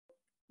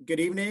Good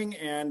evening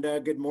and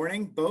good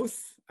morning,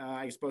 both.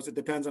 I suppose it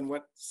depends on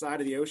what side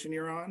of the ocean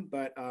you're on,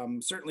 but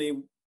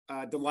certainly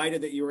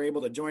delighted that you were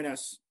able to join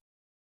us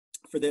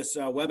for this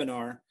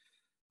webinar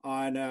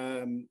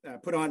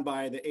put on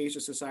by the Asia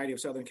Society of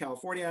Southern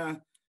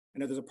California. I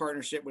know there's a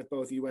partnership with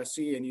both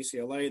USC and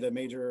UCLA, the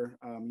major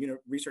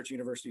research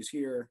universities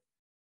here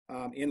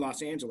in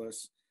Los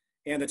Angeles.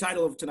 And the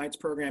title of tonight's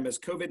program is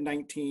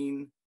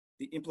COVID-19,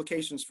 the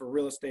implications for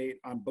real estate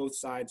on both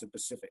sides of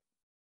Pacific.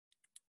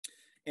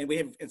 And we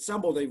have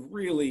assembled a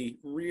really,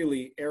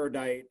 really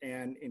erudite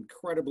and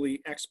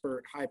incredibly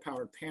expert,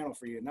 high-powered panel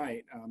for you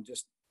tonight. I'm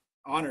just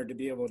honored to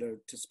be able to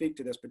speak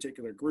to this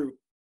particular group.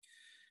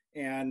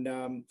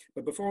 And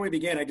but before we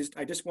begin, I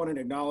just wanted to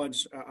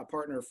acknowledge a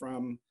partner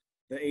from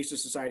the Asia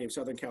Society of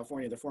Southern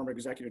California, the former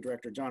executive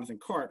director, Jonathan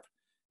Karp,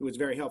 who was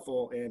very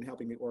helpful in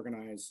helping me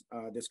organize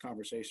this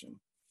conversation.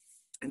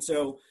 And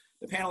so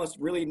the panelists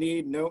really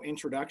need no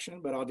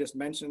introduction, but I'll just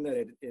mention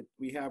that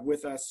we have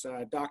with us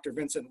Dr.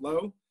 Vincent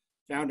Lowe,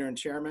 founder and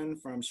chairman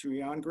from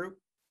Reon Group.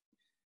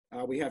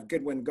 We have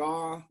Goodwin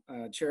Gaw,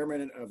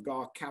 chairman of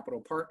Gaw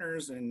Capital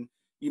Partners, and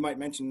you might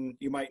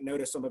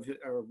notice some of his,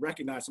 or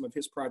recognize some of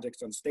his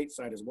projects on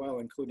stateside as well,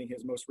 including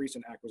his most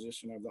recent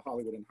acquisition of the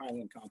Hollywood and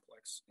Highland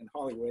complex in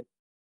Hollywood.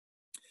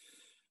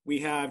 We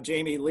have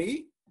Jaime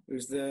Lee,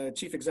 who's the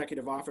chief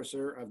executive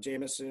officer of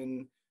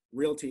Jameson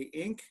Realty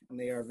Inc., and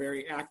they are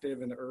very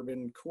active in the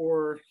urban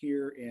core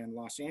here in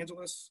Los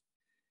Angeles.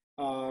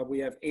 We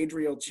have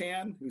Adriel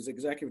Chan, who's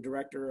executive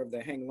director of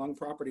the Hang Lung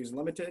Properties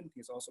Limited.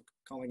 He's also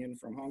calling in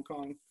from Hong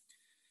Kong.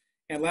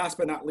 And last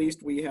but not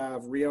least, we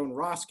have Reon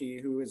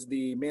Roski, who is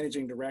the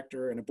managing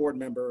director and a board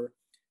member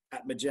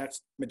at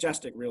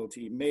Majestic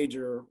Realty,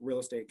 major real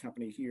estate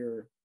company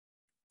here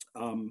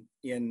on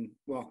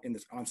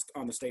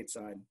the state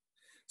side.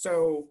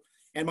 So,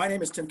 and my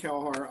name is Tim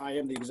Kawahara. I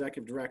am the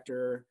executive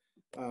director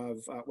of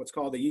what's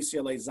called the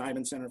UCLA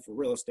Ziman Center for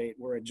Real Estate.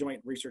 We're a joint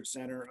research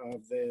center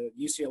of the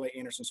UCLA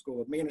Anderson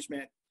School of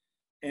Management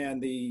and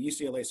the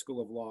UCLA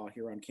School of Law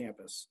here on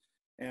campus.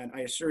 And I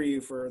assure you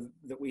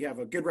that we have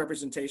a good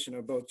representation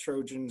of both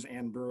Trojans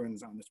and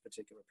Bruins on this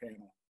particular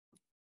panel.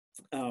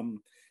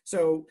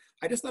 So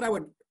I just thought I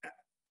would,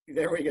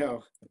 there we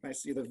go. I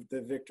see the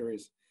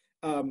victories.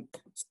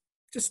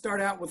 Just start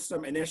out with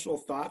some initial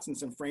thoughts and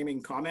some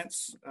framing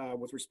comments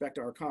with respect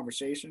to our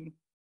conversation.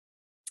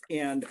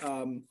 And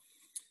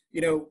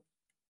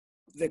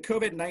the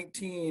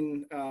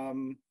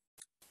COVID-19,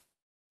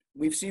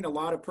 we've seen a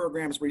lot of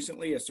programs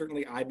recently,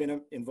 certainly I've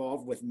been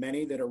involved with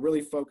many that are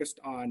really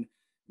focused on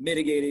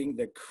mitigating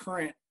the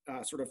current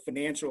sort of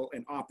financial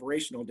and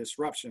operational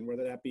disruption,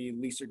 whether that be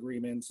lease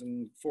agreements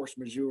and force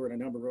majeure and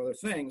a number of other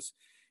things.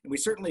 And we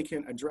certainly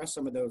can address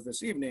some of those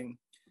this evening.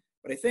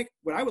 But I think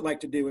what I would like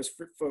to do is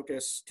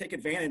take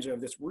advantage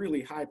of this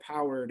really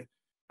high-powered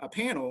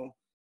panel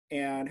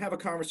and have a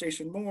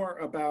conversation more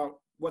about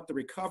what the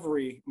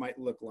recovery might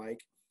look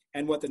like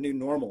and what the new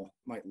normal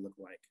might look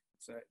like.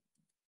 So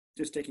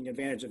just taking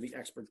advantage of the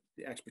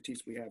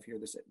expertise we have here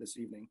this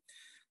evening.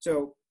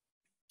 So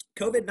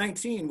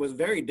COVID-19 was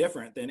very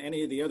different than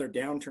any of the other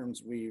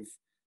downturns we've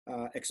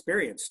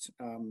experienced.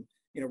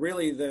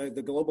 Really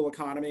the global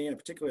economy and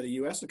particularly the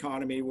US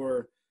economy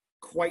were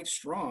quite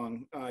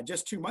strong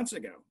just 2 months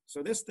ago.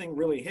 So this thing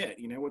really hit,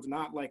 it was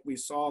not like we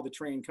saw the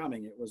train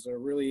coming. It was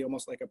really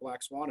almost like a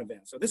black swan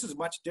event. So this is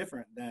much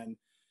different than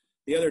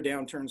the other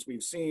downturns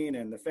we've seen,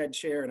 and the Fed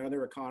chair and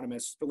other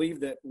economists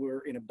believe that we're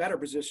in a better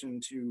position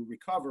to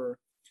recover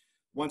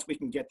once we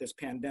can get this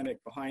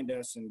pandemic behind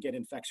us and get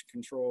infection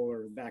control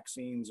or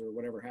vaccines or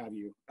whatever have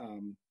you.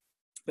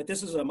 But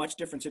this is a much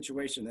different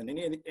situation than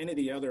any of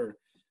the other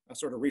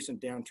sort of recent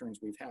downturns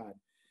we've had.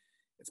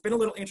 It's been a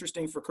little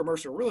interesting for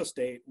commercial real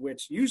estate,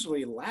 which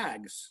usually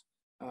lags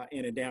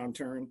in a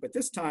downturn, but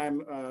this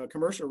time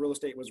commercial real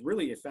estate was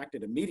really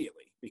affected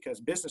immediately because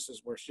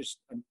businesses were just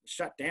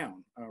shut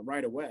down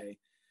right away.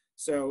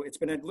 So it's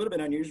been a little bit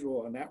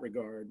unusual in that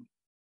regard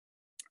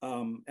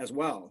as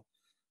well.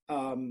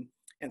 And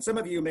some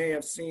of you may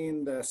have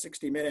seen the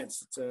 60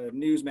 Minutes. It's a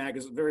news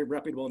magazine, very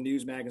reputable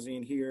news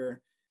magazine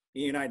here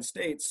in the United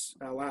States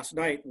last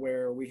night,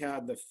 where we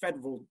had the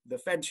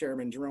Fed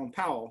chairman, Jerome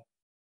Powell,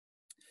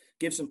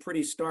 give some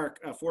pretty stark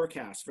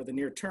forecasts for the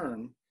near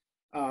term.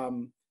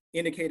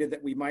 Indicated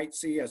that we might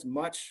see as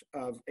much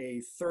of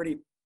a 30%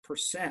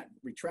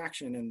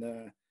 retraction in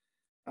the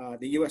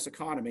U.S.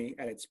 economy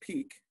at its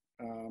peak,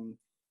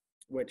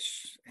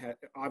 which had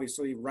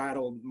obviously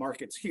rattled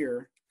markets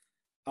here,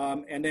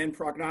 and then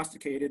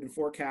prognosticated and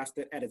forecast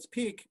that at its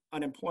peak,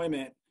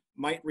 unemployment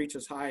might reach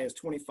as high as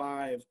 20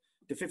 to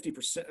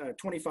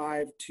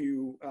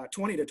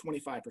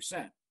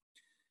 25%.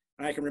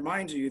 And I can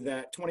remind you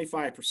that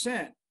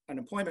 25%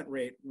 unemployment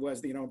rate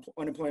was the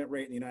unemployment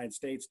rate in the United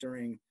States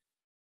during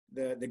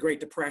the Great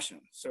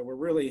Depression. So we're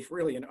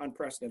really in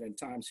unprecedented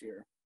times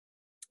here.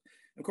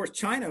 Of course,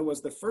 China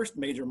was the first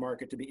major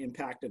market to be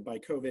impacted by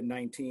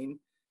COVID-19,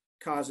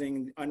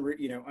 causing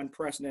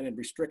unprecedented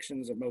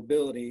restrictions of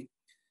mobility.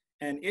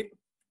 And it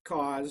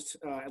caused,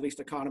 at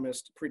least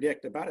economists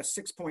predict, about a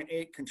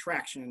 6.8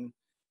 contraction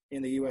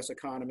in the U.S.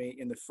 economy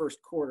in the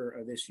first quarter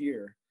of this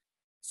year.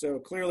 So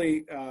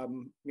clearly,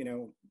 you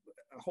know,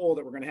 a hole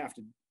that we're going to have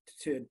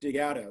to dig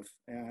out of.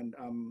 And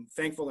I'm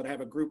thankful that I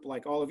have a group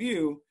like all of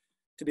you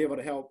to be able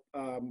to help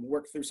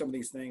work through some of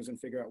these things and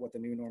figure out what the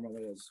new normal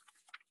is.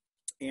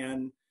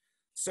 And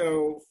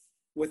so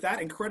with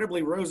that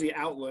incredibly rosy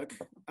outlook,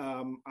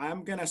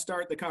 I'm going to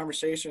start the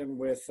conversation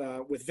with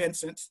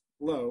Vincent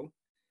Low.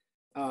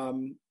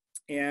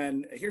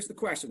 And here's the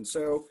question.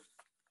 So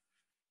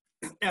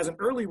as an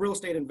early real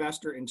estate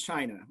investor in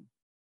China,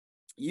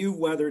 you've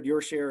weathered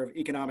your share of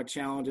economic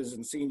challenges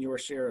and seen your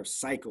share of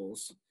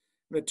cycles.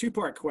 A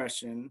two-part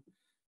question.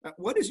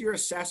 What is your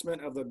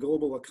assessment of the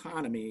global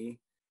economy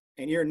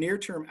and your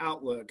near-term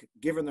outlook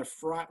given the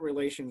fraught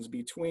relations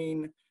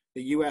between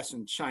the US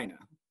and China,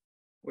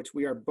 which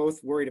we are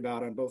both worried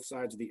about on both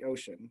sides of the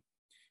ocean?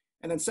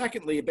 And then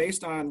secondly,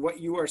 based on what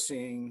you are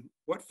seeing,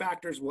 what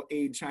factors will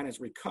aid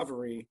China's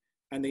recovery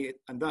and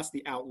thus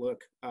the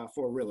outlook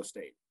for real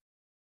estate?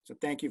 So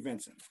thank you,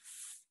 Vincent.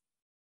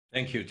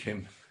 Thank you,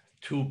 Tim.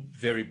 Two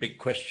very big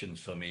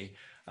questions for me.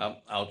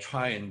 I'll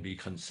try and be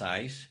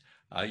concise.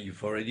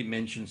 You've already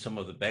mentioned some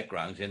of the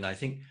backgrounds, and I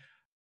think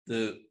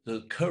the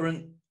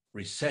current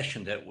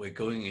recession that we're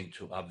going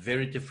into are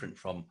very different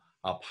from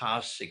our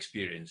past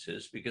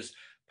experiences, because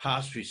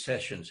past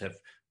recessions have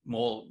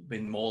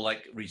been more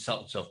like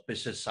results of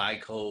business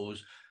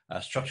cycles,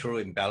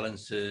 structural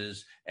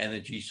imbalances,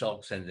 energy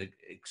shocks, and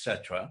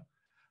etc.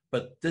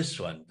 But this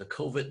one, the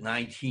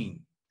COVID-19,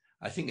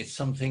 I think it's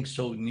something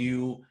so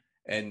new,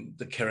 and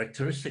the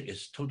characteristic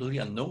is totally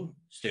unknown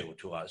still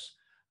to us.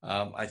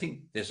 I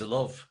think there's a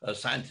lot of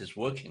scientists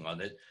working on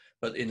it,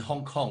 but in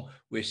Hong Kong,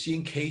 we're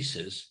seeing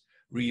cases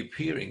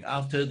reappearing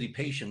after the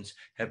patients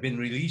have been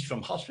released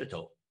from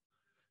hospital.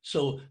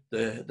 So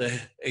the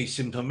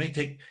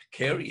asymptomatic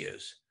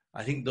carriers,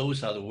 I think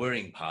those are the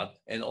worrying part.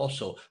 And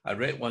also, I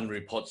read one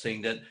report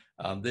saying that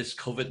this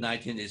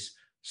COVID-19 is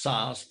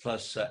SARS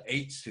plus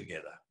AIDS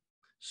together.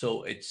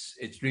 So it's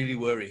really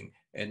worrying.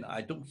 And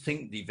I don't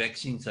think the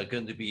vaccines are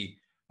going to be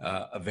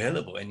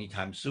available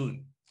anytime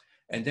soon.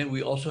 And then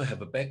we also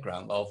have a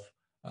background of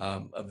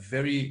a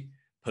very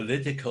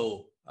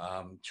political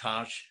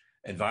charged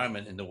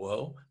environment in the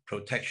world: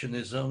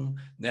 protectionism,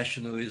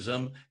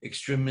 nationalism,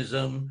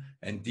 extremism,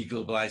 and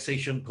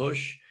deglobalization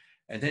push,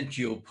 and then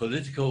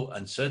geopolitical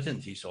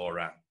uncertainties all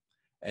around.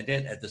 And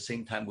then at the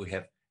same time, we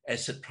have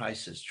asset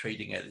prices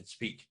trading at its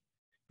peak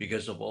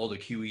because of all the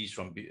QEs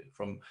from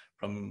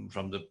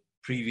the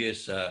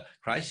previous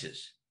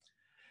crisis.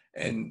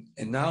 And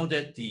now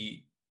that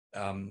the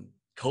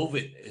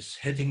COVID is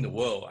hitting the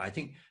world, I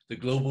think the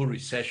global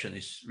recession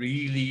is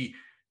really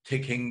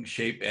taking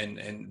shape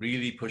and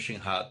really pushing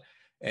hard.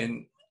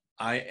 And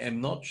I am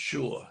not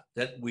sure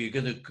that we're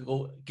going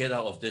to get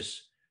out of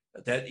this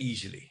that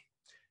easily,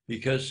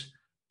 because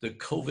the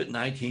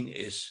COVID-19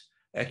 is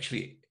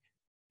actually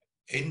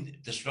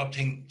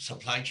disrupting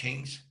supply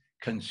chains,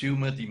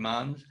 consumer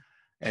demand,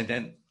 and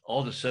then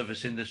all the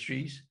service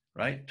industries,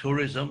 right?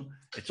 Tourism,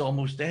 it's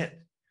almost dead.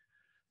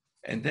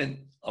 And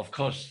then, of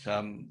course,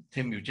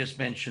 Tim, you just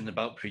mentioned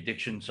about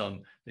predictions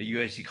on the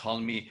US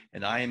economy,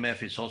 and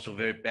IMF is also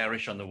very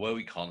bearish on the world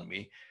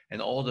economy,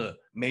 and all the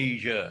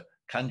major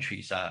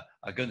countries are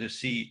going to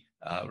see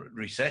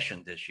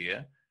recession this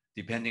year,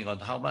 depending on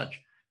how much.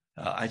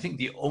 I think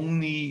the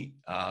only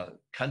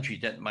country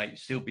that might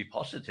still be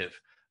positive,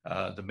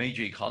 the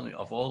major economy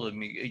of all the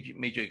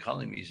major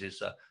economies,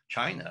 is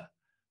China.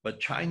 But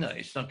China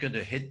is not going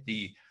to hit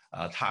the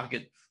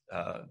target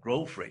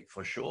growth rate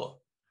for sure.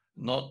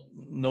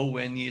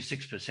 Nowhere near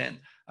 6%.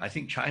 I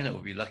think China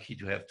will be lucky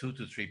to have 2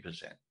 to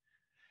 3%.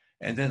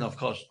 And then, of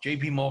course,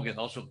 JP Morgan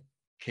also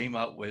came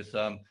out with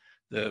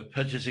the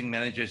Purchasing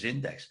Managers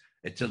Index.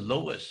 It's the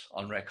lowest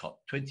on record,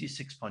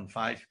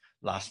 26.5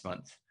 last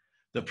month.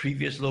 The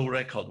previous low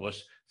record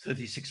was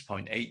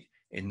 36.8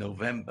 in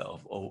November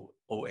of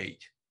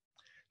 2008.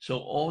 So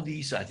all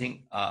these, I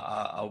think,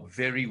 are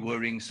very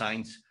worrying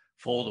signs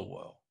for the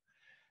world.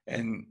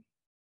 And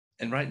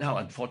right now,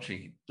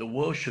 unfortunately, the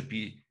world should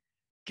be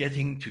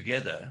getting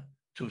together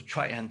to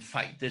try and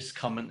fight this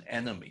common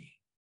enemy.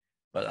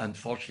 But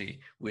unfortunately,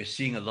 we're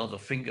seeing a lot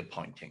of finger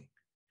pointing.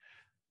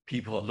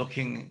 People are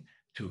looking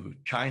to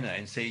China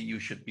and say, you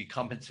should be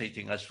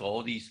compensating us for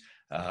all these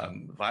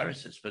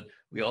viruses. But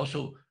we're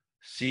also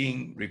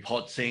seeing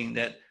reports saying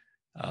that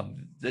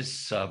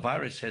this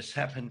virus has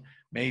happened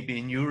maybe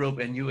in Europe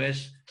and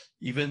US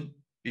even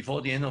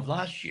before the end of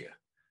last year.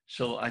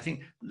 So I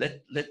think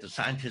let the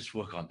scientists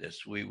work on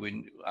this.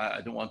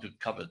 I don't want to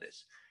cover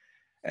this.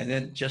 And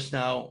then just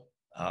now,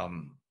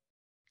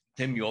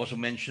 Tim, you also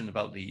mentioned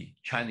about the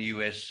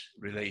China-US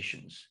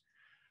relations.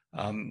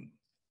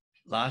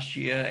 Last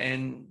year,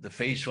 and the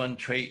phase 1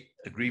 trade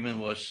agreement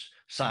was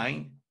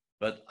signed,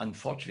 but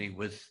unfortunately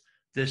with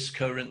this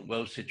current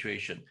world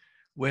situation,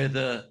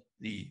 whether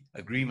the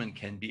agreement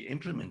can be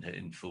implemented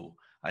in full,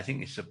 I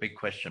think it's a big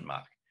question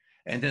mark.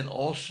 And then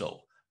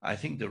also, I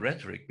think the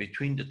rhetoric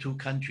between the two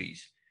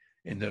countries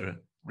in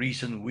the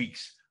recent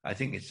weeks, I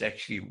think it's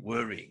actually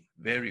worrying,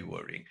 very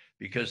worrying,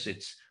 because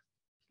it's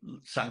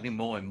sounding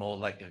more and more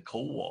like a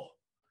Cold War.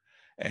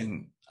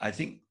 And I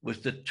think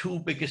with the two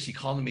biggest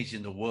economies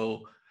in the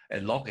world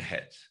at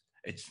loggerheads,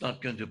 it's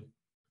not going to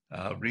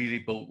really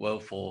bode well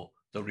for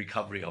the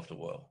recovery of the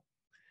world.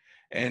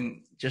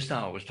 And just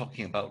now I was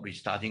talking about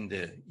restarting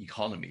the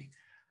economy.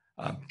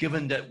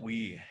 Given that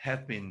we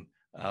have been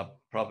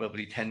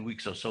probably 10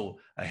 weeks or so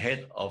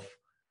ahead of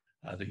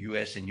the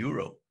US and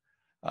Europe,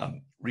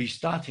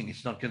 restarting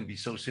is not going to be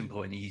so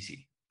simple and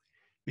easy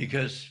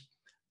because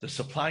the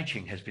supply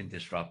chain has been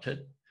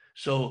disrupted.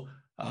 So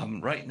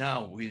right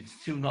now, we're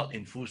still not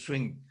in full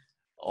swing,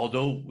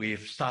 although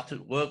we've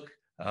started work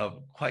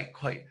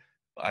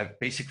I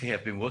basically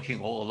have been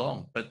working all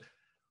along, but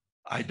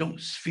I don't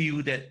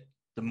feel that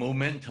the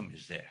momentum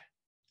is there.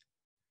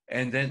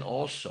 And then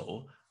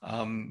also,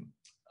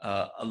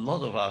 a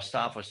lot of our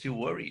staff are still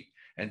worried,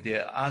 and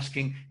they're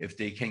asking if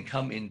they can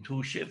come in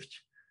 2 shifts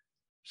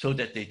so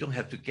that they don't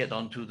have to get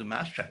onto the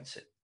mass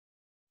transit.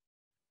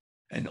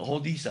 And all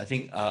these, I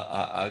think,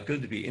 are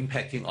going to be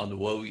impacting on the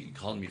world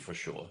economy for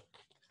sure.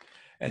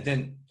 And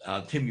then,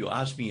 Tim, you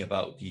asked me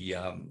about the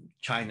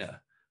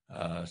China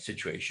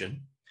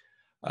situation.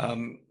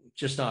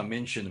 Just now I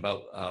mentioned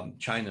about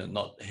China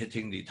not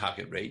hitting the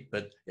target rate,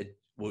 but it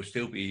will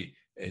still be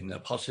in a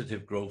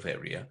positive growth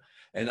area.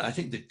 And I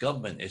think the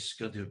government is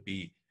going to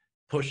be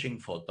pushing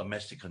for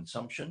domestic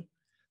consumption.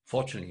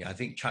 Fortunately, I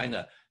think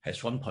China has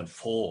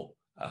 1.4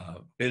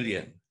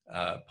 billion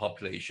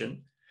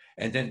population.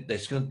 And then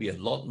there's going to be a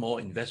lot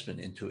more investment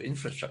into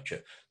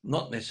infrastructure,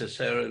 not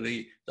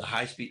necessarily the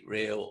high-speed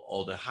rail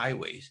or the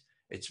highways.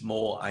 It's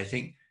more, I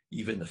think,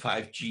 even the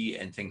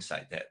 5G and things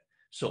like that.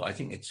 So I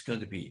think it's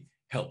going to be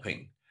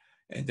helping.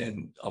 And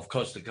then, of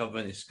course, the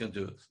government is going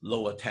to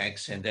lower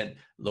tax and then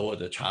lower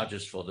the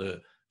charges for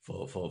the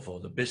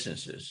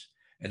businesses.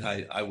 And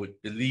I would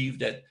believe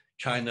that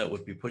China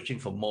would be pushing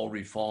for more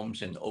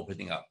reforms and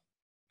opening up.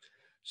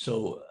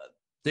 So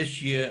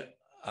this year,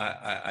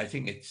 I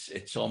think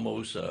it's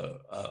almost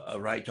a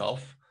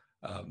write-off.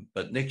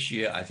 But next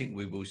year, I think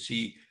we will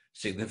see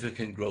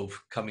significant growth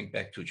coming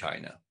back to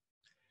China.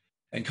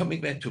 And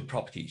coming back to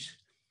properties,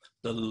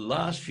 the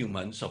last few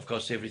months, of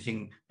course,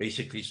 everything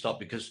basically stopped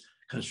because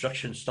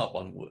construction stopped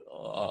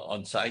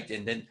on site,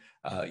 and then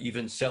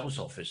even sales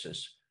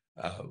offices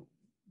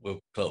were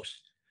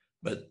closed.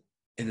 But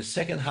in the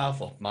second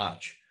half of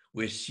March,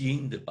 we're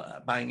seeing the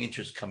buying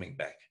interest coming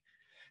back.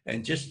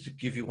 And just to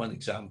give you one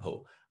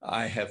example,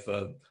 I have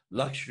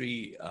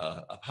luxury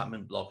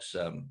apartment blocks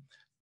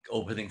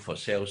opening for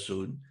sale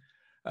soon.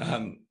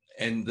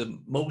 And the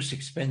most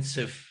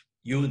expensive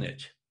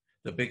unit,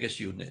 the biggest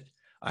unit,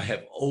 I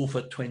have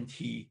over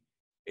 20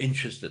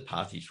 interested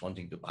parties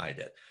wanting to buy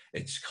that.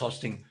 It's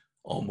costing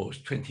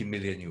almost 20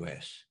 million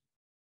US.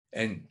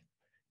 And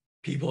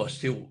people are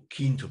still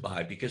keen to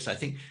buy because I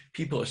think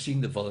people are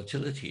seeing the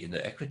volatility in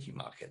the equity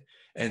market.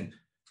 And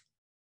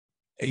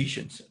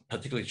Asians,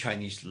 particularly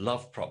Chinese,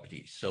 love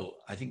property. So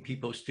I think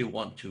people still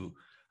want to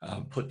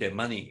put their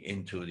money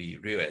into the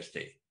real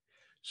estate.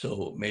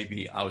 So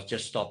maybe I'll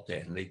just stop there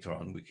and later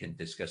on we can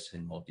discuss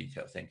in more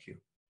detail. Thank you.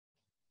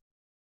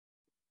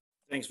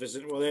 Thanks,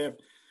 Vincent. Well,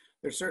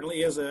 there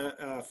certainly is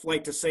a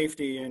flight to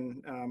safety,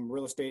 and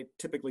real estate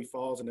typically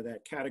falls into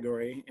that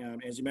category.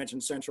 As you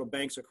mentioned, central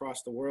banks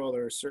across the world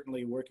are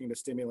certainly working to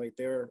stimulate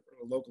their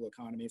local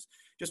economies.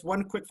 Just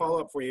one quick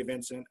follow-up for you,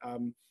 Vincent.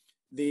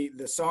 The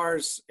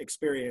SARS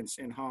experience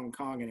in Hong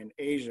Kong and in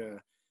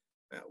Asia,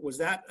 was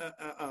that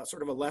a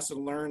sort of a lesson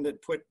learned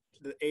that put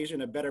Asia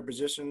in a better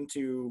position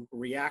to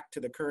react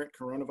to the current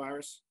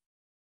coronavirus?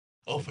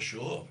 Oh, for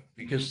sure,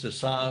 because the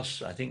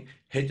SARS, I think,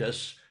 hit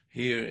us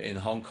here in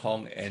Hong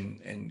Kong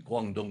and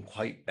Guangdong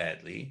quite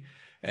badly.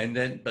 And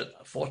then,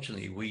 but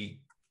fortunately,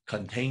 we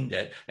contained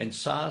that. And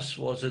SARS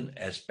wasn't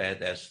as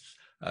bad as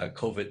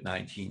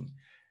COVID-19.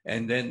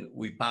 And then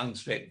we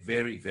bounced back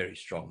very, very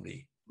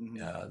strongly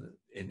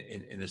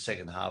in the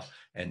second half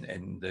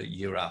and the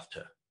year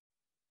after.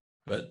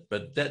 But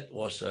that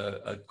was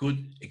a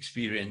good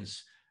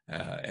experience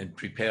and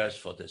prepare us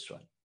for this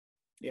one.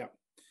 Yeah.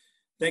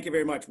 Thank you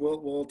very much.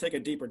 We'll take a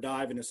deeper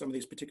dive into some of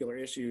these particular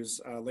issues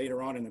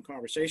later on in the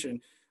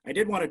conversation. I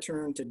did want to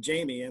turn to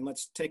Jaime, and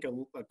let's take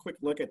a quick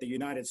look at the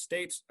United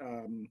States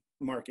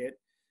market,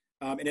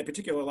 and in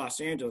particular Los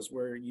Angeles,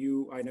 where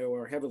you, I know,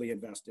 are heavily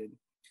invested.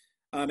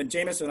 And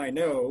Jameson, I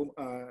know,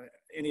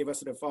 any of us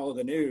that have followed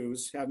the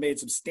news have made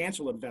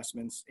substantial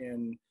investments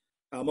in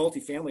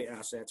multifamily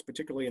assets,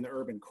 particularly in the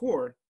urban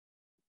core.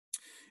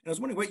 And I was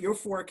wondering what your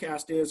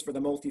forecast is for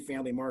the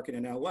multifamily market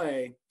in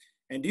LA.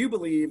 And do you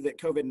believe that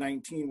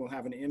COVID-19 will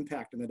have an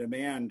impact on the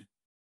demand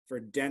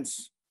for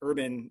dense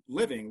urban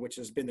living, which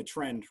has been the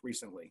trend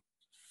recently?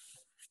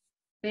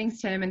 Thanks,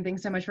 Tim, and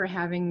thanks so much for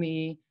having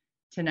me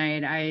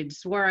tonight. I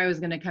swore I was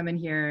going to come in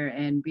here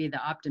and be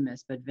the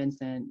optimist, but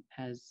Vincent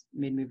has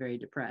made me very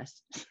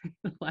depressed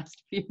the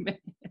last few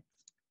minutes.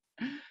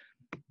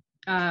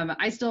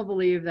 I still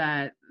believe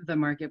that the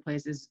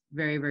marketplace is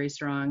very, very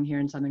strong here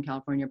in Southern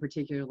California,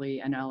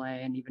 particularly in LA,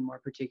 and even more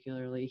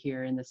particularly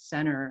here in the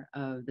center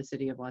of the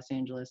city of Los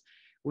Angeles,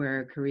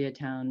 where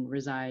Koreatown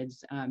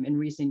resides. In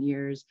recent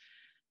years,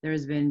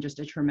 There's been just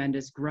a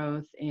tremendous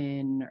growth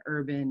in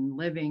urban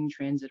living,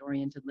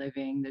 transit-oriented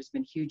living. There's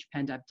been huge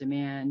pent-up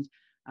demand,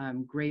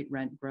 great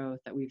rent growth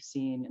that we've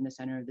seen in the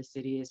center of the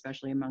city,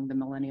 especially among the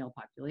millennial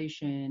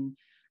population.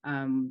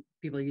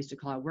 People used to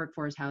call it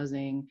workforce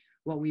housing.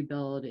 What we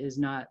build is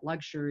not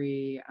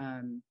luxury,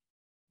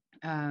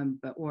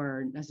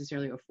 or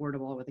necessarily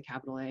affordable with a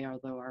capital A,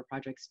 although our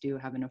projects do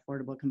have an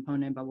affordable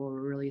component. But what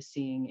we're really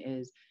seeing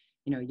is,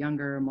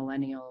 younger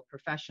millennial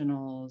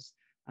professionals,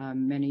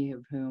 many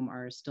of whom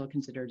are still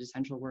considered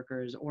essential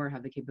workers or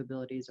have the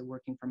capabilities of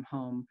working from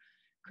home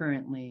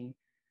currently.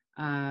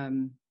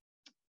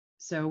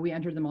 So we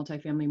entered the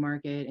multifamily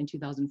market in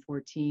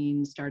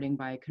 2014, starting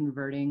by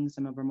converting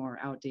some of our more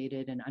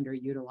outdated and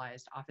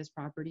underutilized office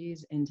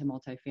properties into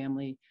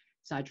multifamily.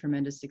 Saw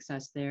tremendous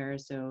success there.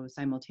 So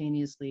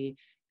simultaneously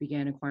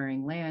began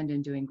acquiring land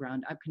and doing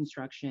ground up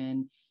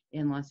construction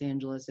in Los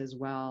Angeles as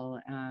well.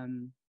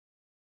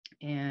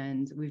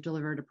 And we've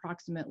delivered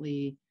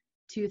approximately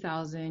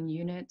 2,000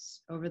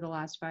 units over the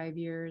last 5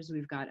 years.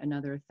 We've got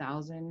another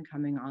 1,000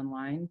 coming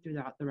online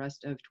throughout the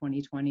rest of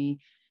 2020,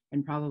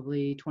 and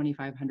probably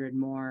 2,500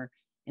 more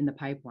in the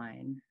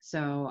pipeline.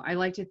 So I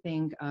like to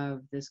think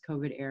of this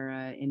COVID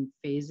era in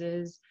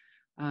phases,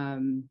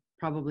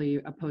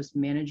 probably a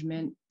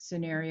post-management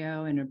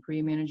scenario and a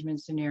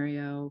pre-management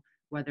scenario,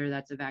 whether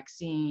that's a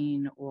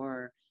vaccine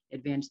or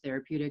advanced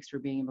therapeutics for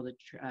being able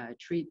to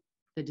treat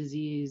the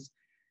disease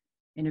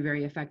in a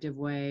very effective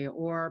way,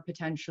 or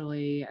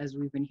potentially, as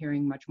we've been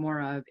hearing much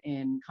more of,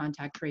 in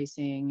contact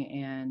tracing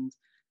and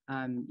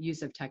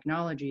use of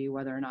technology,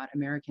 whether or not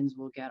Americans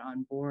will get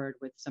on board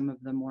with some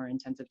of the more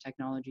intensive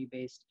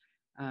technology-based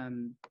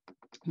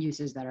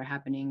uses that are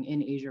happening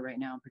in Asia right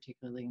now,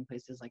 particularly in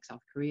places like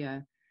South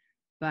Korea.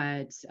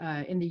 But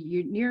in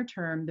the near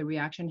term, the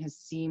reaction has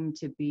seemed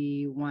to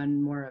be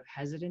one more of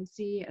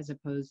hesitancy as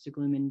opposed to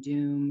gloom and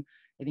doom.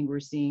 I think we're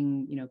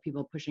seeing,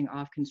 people pushing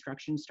off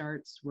construction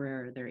starts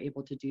where they're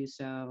able to do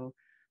so,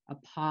 a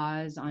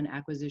pause on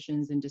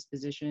acquisitions and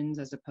dispositions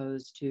as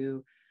opposed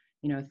to,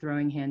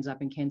 throwing hands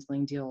up and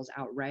canceling deals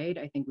outright.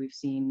 I think we've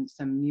seen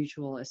some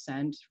mutual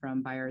assent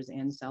from buyers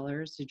and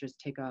sellers to just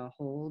take a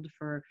hold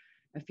for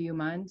a few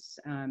months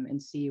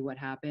and see what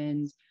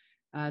happens.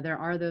 There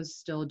are those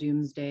still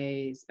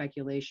doomsday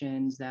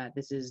speculations that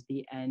this is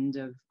the end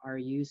of our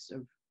use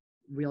of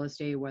real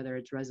estate, whether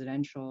it's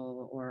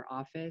residential or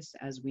office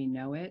as we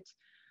know it.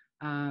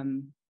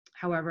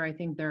 However, I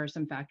think there are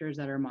some factors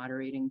that are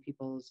moderating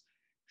people's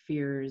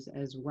fears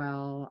as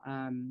well.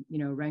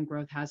 Rent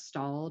growth has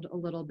stalled a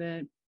little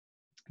bit.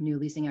 New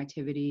leasing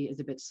activity is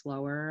a bit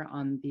slower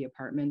on the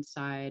apartment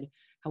side.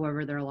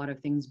 However, there are a lot of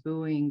things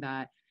buoying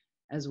that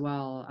as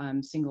well.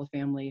 Single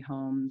family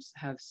homes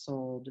have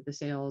sold. The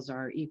sales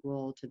are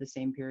equal to the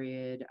same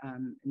period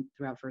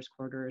throughout first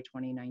quarter of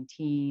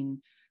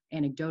 2019.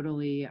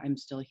 Anecdotally, I'm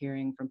still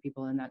hearing from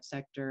people in that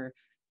sector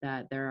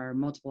that there are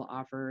multiple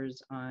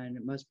offers on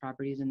most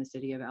properties in the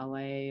city of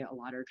LA. A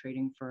lot are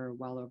trading for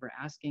well over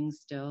asking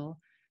still.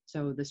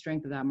 So the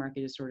strength of that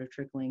market is sort of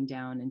trickling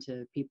down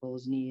into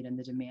people's need and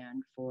the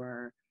demand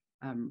for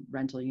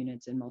rental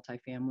units in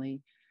multifamily.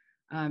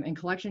 And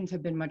collections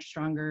have been much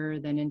stronger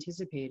than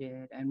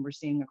anticipated. And we're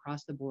seeing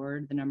across the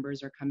board, the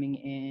numbers are coming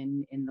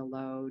in the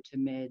low to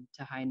mid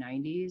to high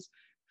 90s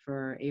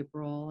for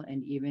April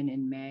and even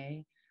in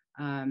May.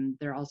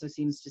 There also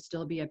seems to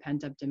still be a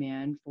pent-up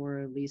demand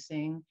for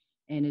leasing,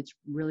 and it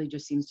really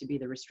just seems to be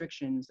the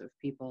restrictions of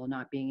people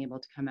not being able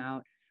to come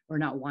out or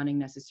not wanting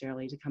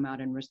necessarily to come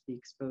out and risk the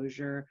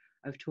exposure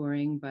of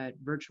touring, but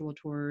virtual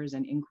tours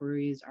and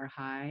inquiries are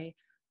high.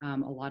 A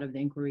lot of the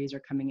inquiries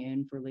are coming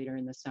in for later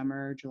in the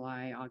summer,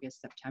 July,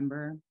 August,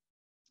 September.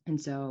 And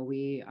so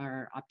we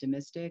are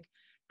optimistic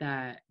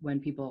that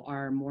when people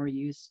are more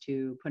used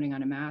to putting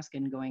on a mask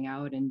and going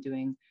out and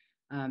doing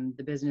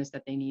the business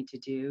that they need to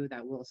do,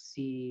 that we'll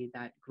see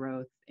that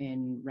growth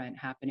in rent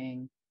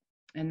happening.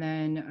 And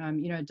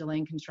then,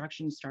 delaying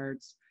construction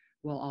starts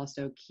will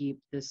also keep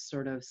this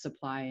sort of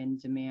supply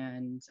and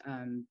demand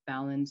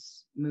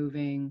balance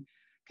moving.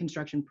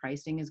 Construction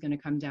pricing is going to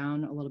come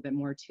down a little bit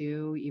more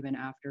too, even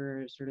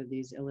after sort of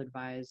these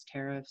ill-advised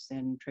tariffs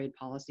and trade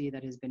policy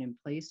that has been in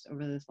place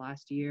over this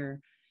last year.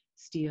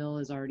 Steel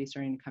is already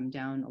starting to come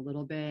down a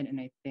little bit.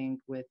 And I think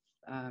with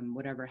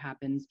whatever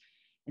happens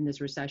in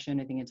this recession,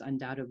 I think it's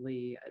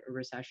undoubtedly a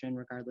recession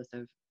regardless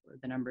of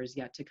the numbers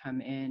yet to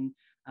come in.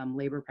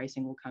 Labor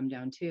pricing will come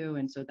down too.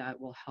 And so that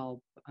will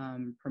help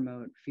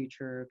promote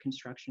future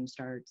construction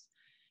starts.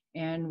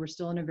 And we're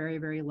still in a very,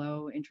 very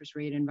low interest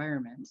rate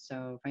environment.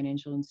 So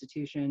financial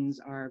institutions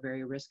are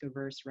very risk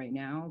averse right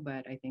now,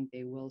 but I think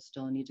they will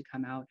still need to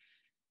come out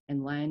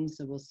and lend.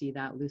 So we'll see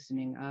that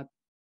loosening up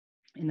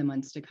in the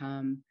months to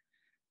come.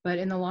 But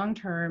in the long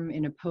term,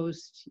 in a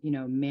post,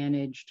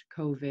 managed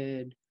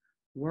COVID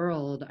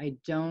world, I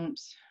don't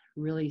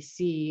really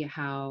see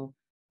how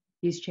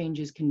these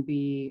changes can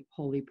be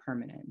wholly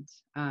permanent,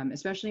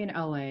 especially in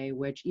LA,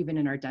 which even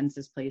in our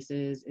densest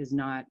places is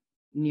not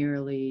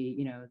nearly,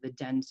 the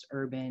dense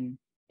urban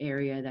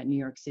area that New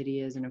York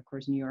City is. And of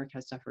course, New York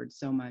has suffered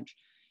so much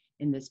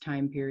in this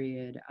time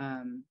period.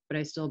 But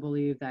I still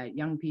believe that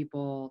young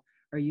people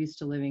are used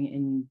to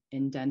living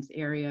in dense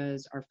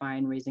areas, are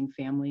fine raising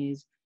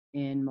families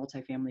in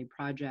multifamily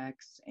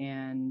projects,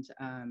 and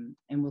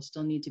will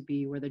still need to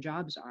be where the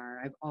jobs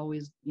are. I've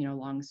always,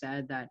 long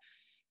said that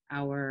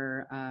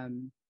our,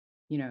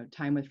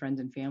 time with friends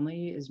and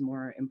family is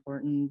more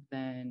important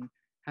than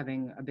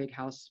having a big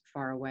house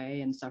far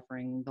away and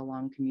suffering the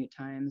long commute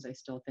times. I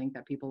still think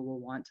that people will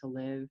want to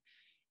live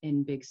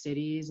in big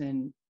cities.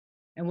 And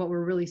what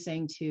we're really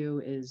saying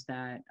too is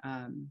that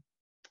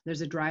there's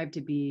a drive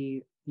to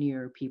be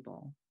near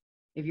people.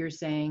 If you're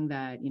saying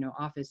that,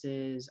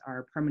 offices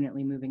are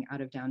permanently moving out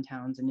of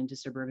downtowns and into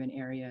suburban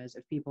areas,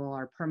 if people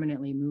are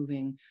permanently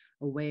moving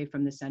away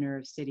from the center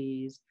of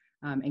cities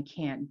and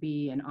can't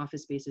be in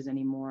office spaces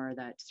anymore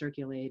that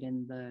circulate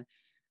in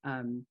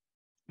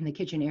the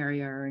kitchen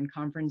area or in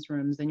conference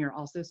rooms, then you're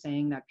also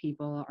saying that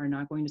people are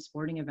not going to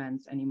sporting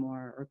events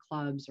anymore, or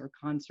clubs or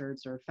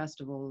concerts or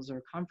festivals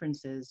or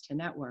conferences to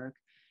network.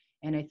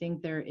 And I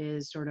think there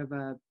is sort of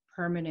a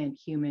permanent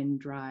human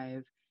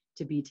drive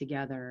to be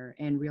together.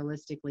 And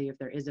realistically, if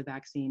there is a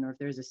vaccine or if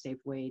there's a safe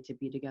way to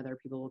be together,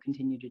 people will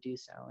continue to do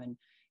so. And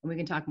we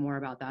can talk more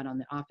about that on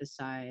the office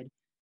side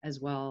as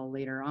well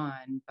later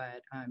on.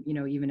 But,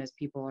 even as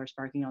people are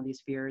sparking all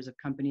these fears of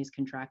companies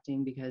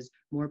contracting because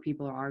more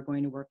people are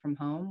going to work from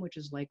home, which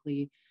is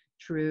likely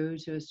true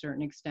to a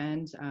certain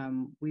extent.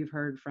 We've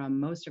heard from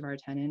most of our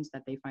tenants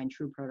that they find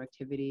true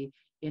productivity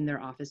in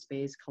their office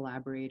space,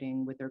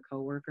 collaborating with their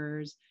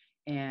coworkers.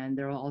 And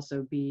there will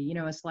also be,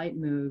 a slight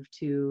move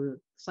to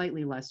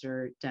slightly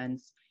lesser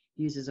dense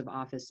uses of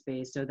office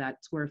space. So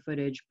that square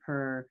footage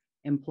per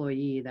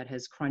employee that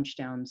has crunched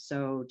down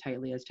so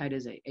tightly, as tight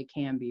as it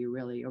can be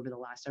really over the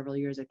last several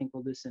years, I think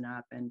will loosen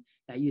up, and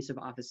that use of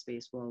office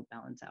space will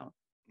balance out.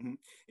 Mm-hmm.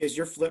 Is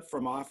your flip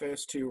from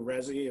office to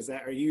resi,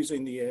 are you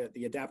using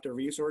the adaptive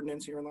reuse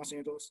ordinance here in Los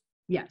Angeles?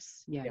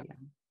 Yes. Yeah.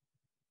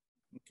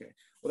 Okay.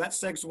 Well, that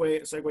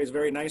segues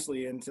very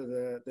nicely into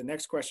the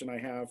next question I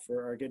have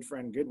for our good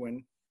friend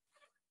Goodwin.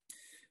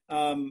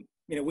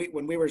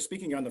 When we were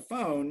speaking on the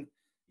phone,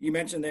 you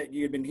mentioned that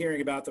you had been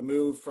hearing about the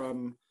move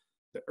from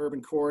the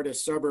urban core to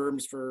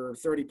suburbs for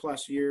 30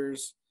 plus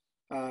years.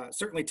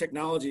 Certainly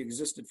technology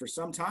existed for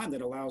some time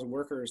that allows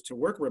workers to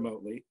work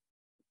remotely.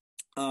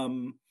 But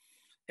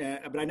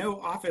I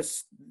know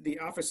the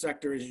office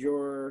sector is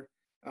your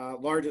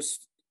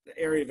largest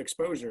area of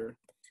exposure.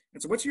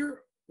 And so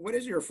what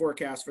is your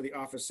forecast for the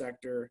office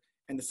sector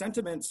and the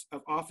sentiments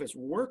of office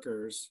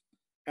workers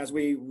as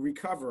we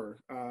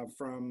recover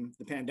from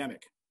the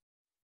pandemic?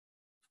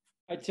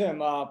 Hi,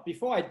 Tim.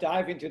 Before I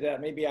dive into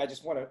that, maybe I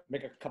just want to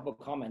make a couple of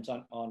comments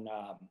on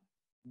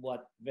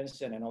what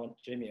Vincent and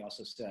Jaime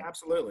also said.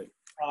 Absolutely.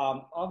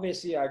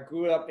 Obviously, I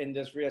grew up in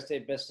this real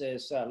estate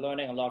business,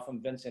 learning a lot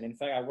from Vincent. In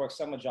fact, I worked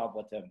summer job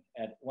with him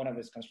at one of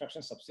his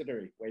construction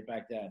subsidiary way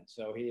back then.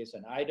 So he is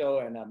an idol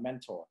and a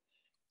mentor.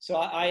 So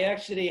I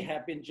actually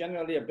have been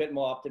generally a bit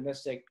more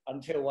optimistic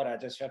until what I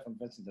just heard from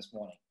Vincent this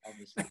morning,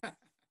 obviously.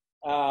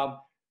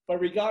 But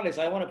regardless,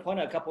 I want to point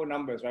out a couple of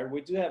numbers, right?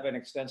 We do have an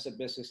extensive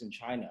business in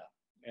China,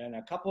 and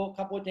a couple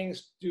of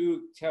things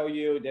do tell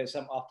you there's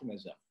some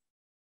optimism.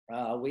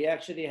 We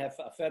actually have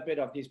a fair bit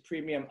of these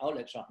premium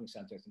outlet shopping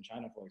centers in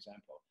China, for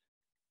example.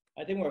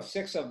 I think we have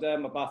 6 of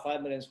them, about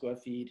 5 million square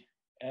feet,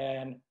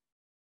 and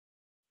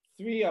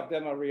 3 of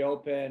them are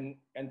reopened,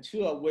 and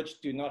 2 of which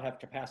do not have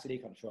capacity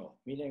control,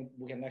 meaning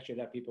we can actually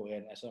let people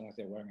in as long as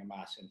they're wearing a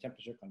mask, and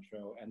temperature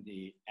control and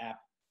the app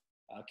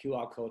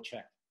QR code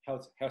check,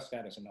 health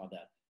status and all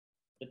that.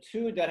 The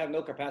 2 that have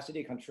no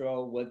capacity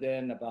control,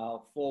 within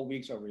about 4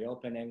 weeks of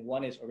reopening,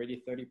 one is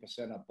already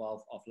 30%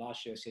 above of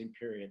last year's same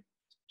period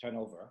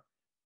turnover.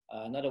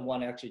 Another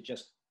one actually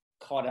just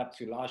caught up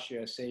to last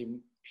year's same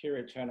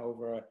period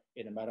turnover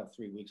in a matter of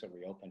 3 weeks of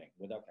reopening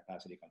without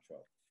capacity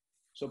control.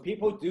 So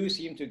people do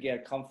seem to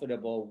get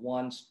comfortable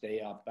once they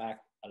are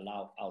back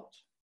allowed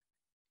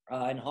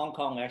out. In Hong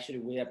Kong, actually,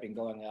 we have been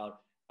going out.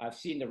 I've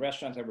seen the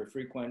restaurants that we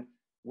frequent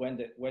when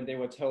they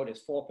were told it's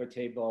 4 per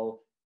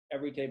table,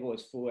 every table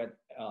is full at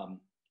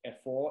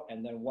 4,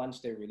 and then once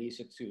they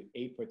release it to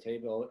 8 per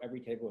table,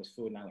 every table is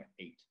full now at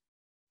 8.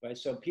 Right?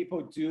 So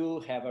people do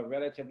have a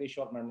relatively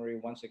short memory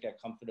once they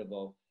get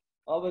comfortable.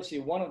 Obviously,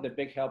 one of the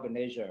big help in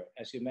Asia,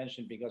 as you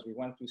mentioned, because we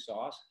went through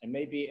SARS, and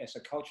maybe as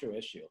a cultural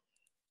issue,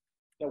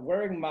 that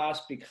wearing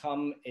masks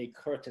become a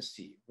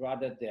courtesy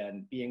rather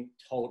than being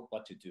told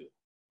what to do,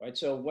 right?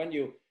 So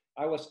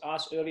I was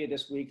asked earlier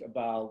this week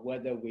about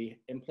whether we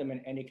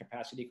implement any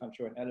capacity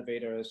control in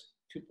elevators,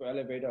 2 per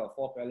elevator or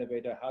 4 per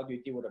elevator. How do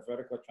you deal with a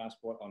vertical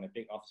transport on a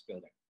big office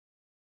building?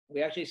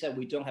 We actually said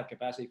we don't have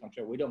capacity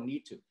control. We don't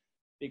need to.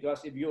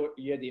 Because if you're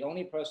the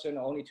only person,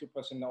 or only 2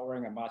 person not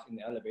wearing a mask in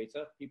the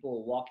elevator, people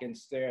will walk in,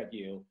 stare at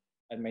you,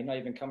 and may not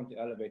even come to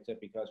the elevator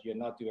because you're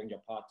not doing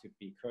your part to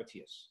be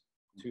courteous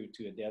to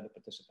the other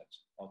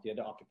participants or the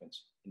other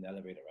occupants in the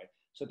elevator, right?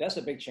 So that's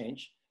a big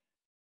change.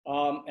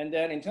 And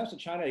then in terms of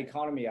China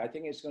economy, I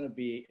think it's going to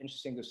be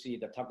interesting to see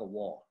the tug of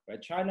war,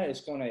 right? China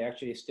is going to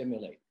actually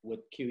stimulate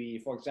with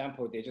QE. For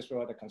example, they just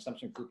wrote a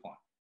consumption coupon,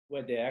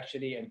 where they're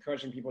actually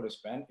encouraging people to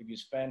spend. If you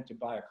spend to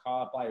buy a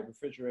car, buy a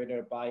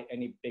refrigerator, buy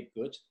any big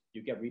goods,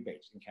 you get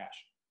rebates in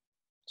cash.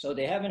 So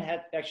they haven't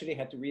actually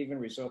had to even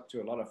resort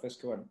to a lot of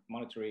fiscal and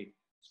monetary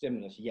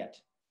stimulus yet.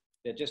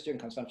 They're just doing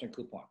consumption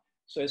coupon.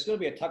 So it's going to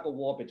be a tug of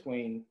war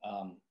between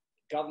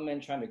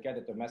government trying to get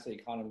the domestic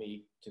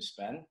economy to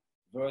spend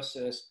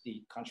versus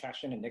the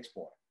contraction in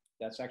export.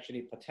 That's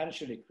actually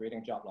potentially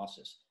creating job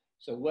losses.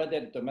 So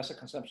whether domestic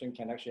consumption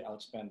can actually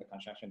outspend the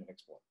contraction in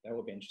export, that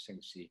will be interesting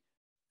to see,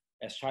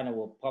 as China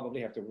will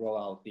probably have to roll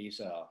out these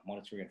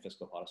monetary and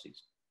fiscal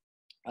policies.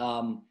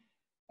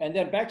 And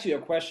then back to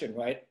your question,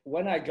 right?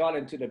 When I got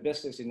into the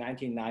business in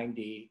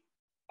 1990,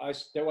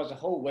 there was a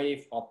whole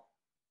wave of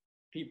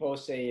people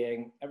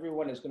saying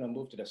everyone is going to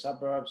move to the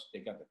suburbs. They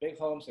got the big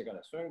homes, they got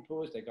the swimming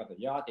pools, they got the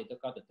yacht, they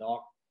got the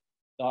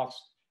dogs.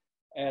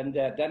 And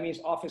that means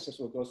offices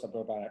will go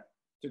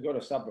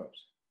to suburbs.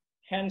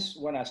 Hence,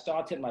 when I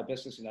started my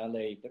business in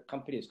LA, the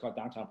company is called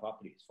Downtown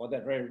Properties. For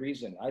that very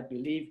reason, I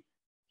believe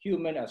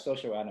humans are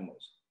social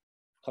animals.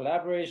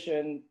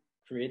 Collaboration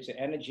creates an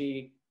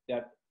energy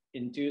that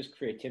induces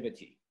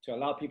creativity to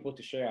allow people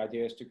to share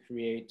ideas, to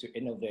create, to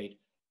innovate.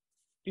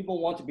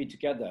 People want to be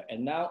together.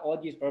 And now all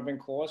these urban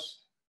cores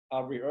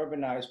are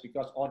re-urbanized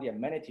because all the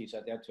amenities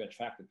are there to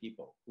attract the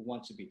people who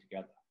want to be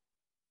together.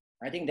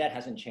 I think that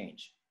hasn't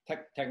changed.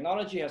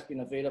 Technology has been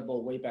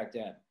available way back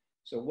then.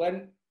 So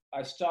when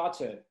I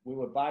started, we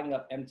were buying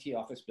up empty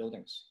office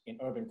buildings in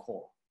urban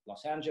core,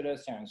 Los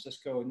Angeles, San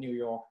Francisco, New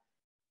York,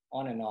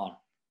 on and on.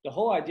 The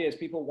whole idea is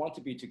people want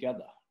to be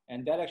together,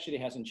 and that actually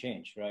hasn't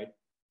changed, right?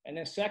 And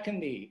then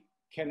secondly,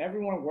 can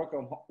everyone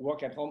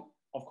work at home?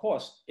 Of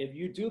course, if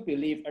you do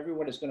believe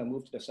everyone is going to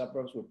move to the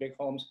suburbs with big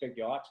homes, big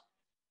yachts,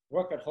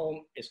 work at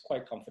home is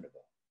quite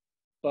comfortable.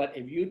 But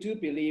if you do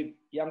believe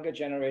younger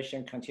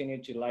generation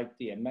continue to like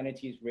the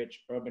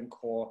amenities-rich urban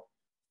core,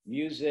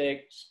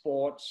 music,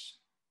 sports,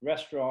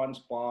 restaurants,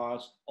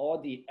 bars, all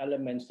the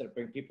elements that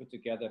bring people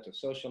together to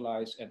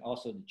socialize and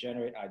also to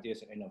generate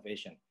ideas and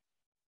innovation,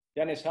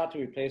 then it's hard to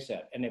replace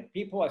that. And if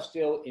people are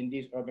still in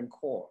these urban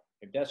core,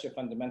 if that's your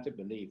fundamental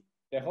belief,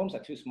 their homes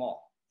are too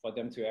small for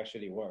them to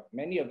actually work.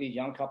 Many of these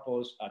young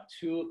couples are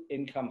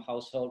two-income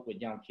households with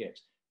young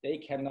kids. They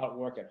cannot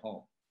work at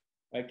home.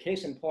 Right?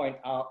 Case in point,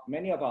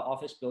 many of our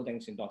office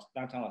buildings in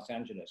downtown Los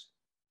Angeles,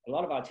 a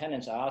lot of our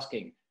tenants are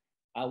asking,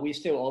 are we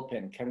still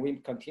open? Can we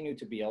continue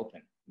to be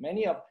open?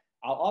 Many of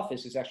our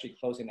office is actually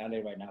closed in LA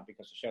right now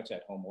because of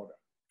shelter-at-home order.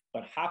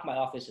 But half my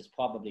office is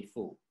probably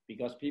full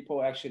because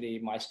people actually,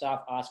 my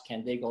staff ask,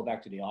 can they go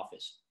back to the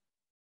office?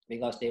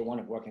 Because they want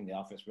to work in the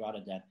office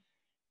rather than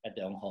at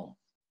their own home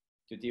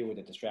to deal with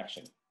the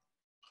distraction,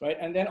 right?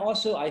 And then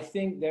also, I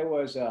think there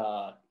was,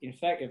 in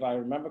fact, if I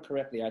remember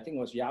correctly, I think it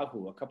was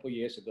Yahoo a couple of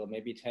years ago,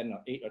 maybe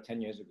 8 or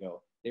 10 years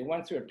ago, they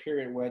went through a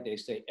period where they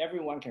say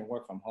everyone can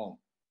work from home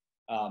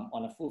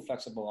on a full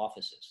flexible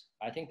offices.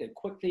 I think they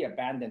quickly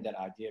abandoned that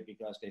idea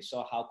because they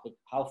saw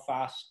how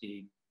fast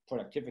the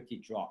productivity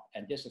dropped.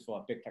 And this is for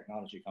a big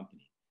technology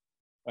company,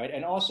 right?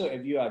 And also,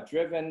 if you are a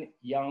driven,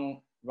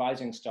 young,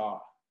 rising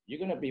star, you're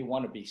going to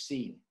want to be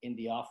seen in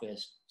the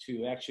office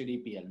to actually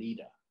be a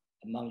leader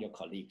among your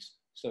colleagues.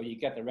 So you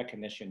get the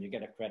recognition, you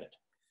get the credit.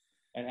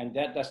 And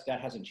that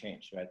hasn't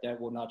changed, right? That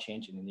will not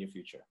change in the near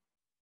future.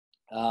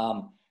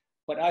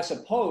 But I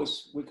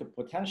suppose we could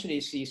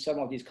potentially see some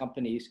of these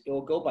companies, it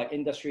will go by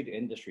industry to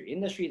industry.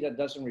 Industry that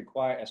doesn't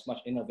require as much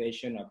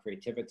innovation or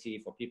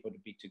creativity for people to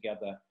be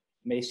together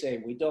may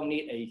say, we don't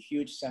need a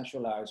huge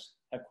centralized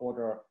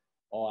headquarter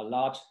or a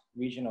large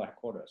regional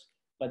headquarters.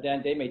 But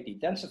then they may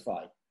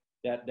de-densify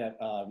that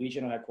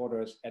regional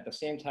headquarters. At the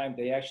same time,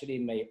 they actually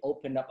may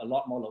open up a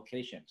lot more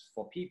locations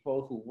for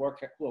people who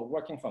are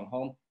working from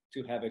home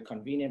to have a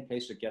convenient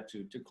place to get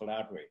to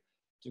collaborate,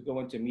 to go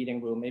into a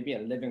meeting room, maybe a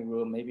living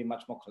room, maybe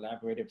much more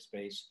collaborative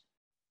space.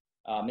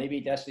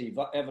 Maybe that's the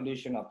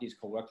evolution of these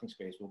co-working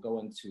space. We'll go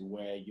into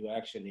where you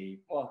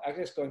actually, well, I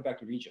guess going back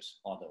to Regis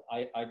model,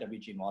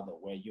 IWG model,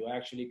 where you're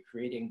actually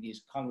creating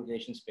these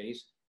congregation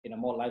space in a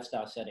more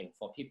lifestyle setting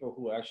for people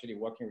who are actually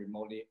working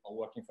remotely or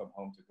working from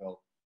home to go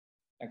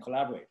and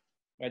collaborate,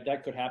 right?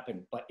 That could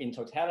happen. But in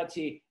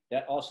totality,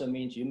 that also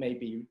means you may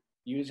be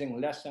using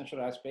less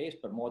centralized space,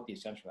 but more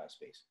decentralized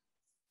space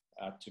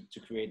to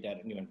create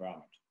that new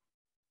environment.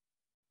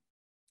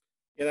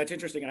 Yeah, that's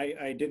interesting.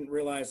 I didn't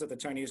realize that the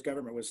Chinese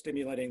government was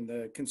stimulating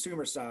the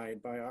consumer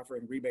side by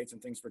offering rebates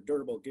and things for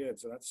durable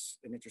goods. So that's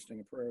an interesting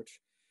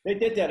approach. They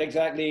did that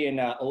exactly in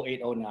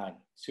 08, 09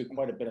 to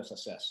quite a bit of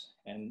success.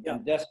 And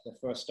that's the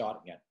first start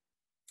again.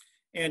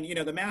 And, you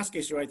know, the mask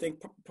issue, I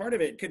think part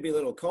of it could be a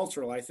little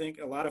cultural. I think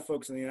a lot of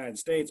folks in the United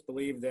States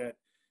believe that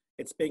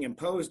it's being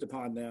imposed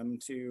upon them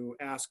to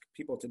ask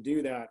people to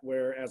do that.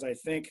 Whereas I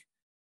think,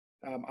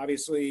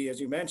 obviously,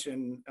 as you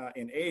mentioned,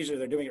 in Asia,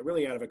 they're doing it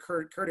really out of a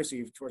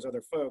courtesy towards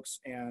other folks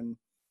and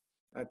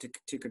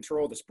to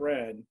control the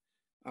spread.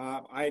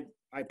 I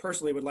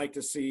personally would like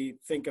to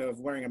think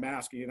of wearing a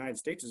mask in the United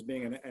States as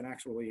being an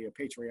actually a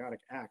patriotic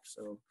act.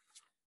 So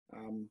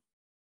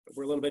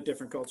we're a little bit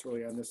different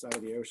culturally on this side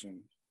of the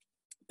ocean.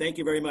 Thank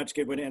you very much,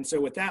 Goodwin. And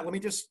so with that, let me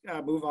just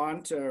move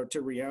on to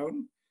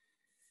Reon.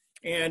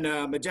 And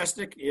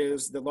Majestic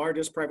is the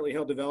largest privately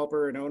held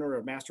developer and owner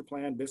of master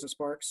plan business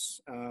parks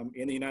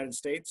in the United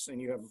States. And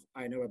you have,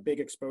 I know, a big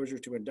exposure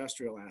to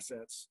industrial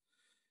assets.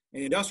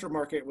 And the industrial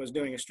market was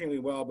doing extremely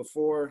well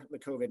before the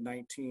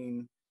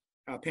COVID-19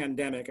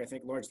 pandemic, I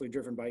think largely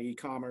driven by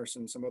e-commerce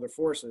and some other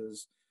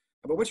forces.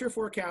 But what's your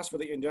forecast for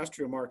the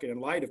industrial market in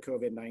light of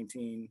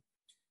COVID-19?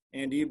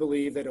 And do you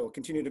believe that it will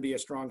continue to be a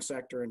strong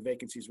sector and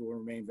vacancies will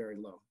remain very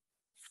low?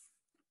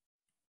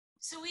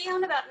 So we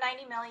own about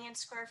 90 million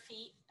square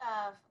feet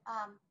of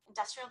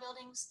industrial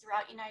buildings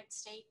throughout the United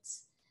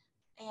States,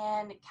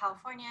 in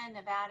California,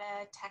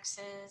 Nevada,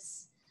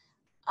 Texas,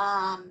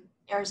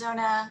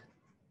 Arizona,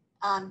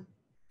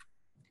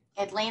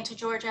 Atlanta,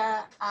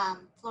 Georgia,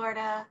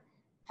 Florida,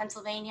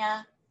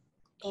 Pennsylvania,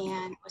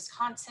 and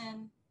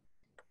Wisconsin.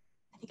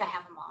 I think I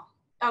have them all.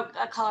 Oh,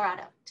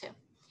 Colorado too.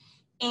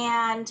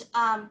 And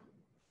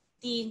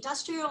the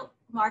industrial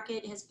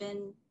market has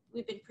been,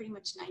 we've been pretty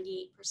much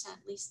 98%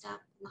 leased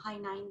up in the high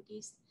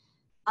 90s.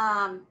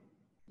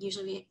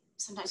 Usually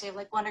sometimes we have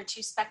like one or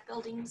two spec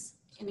buildings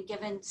in a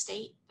given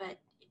state, but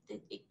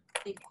they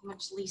pretty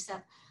much lease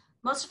up.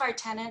 Most of our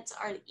tenants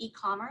are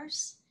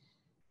e-commerce.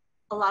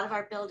 A lot of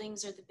our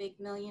buildings are the big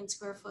 1 million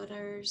square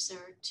footers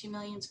or 2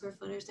 million square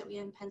footers that we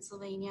have in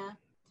Pennsylvania.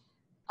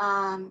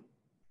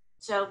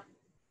 So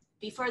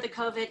before the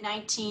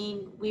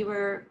COVID-19, we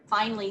were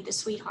finally the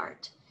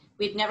sweetheart.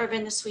 We'd never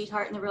been the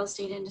sweetheart in the real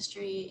estate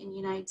industry in the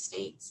United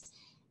States.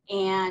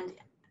 And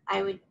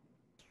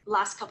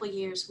last couple of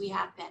years, we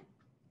have been.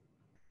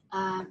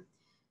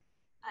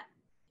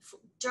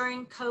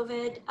 During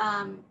COVID,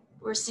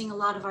 we're seeing a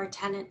lot of our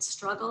tenants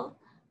struggle.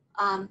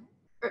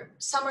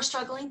 Some are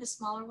struggling, the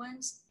smaller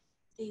ones.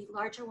 The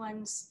larger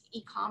ones,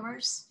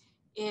 e-commerce,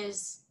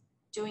 is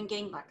doing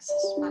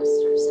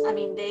gangbusters. I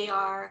mean,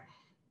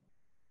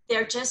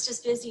 they're just as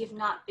busy, if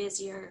not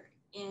busier,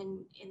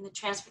 in the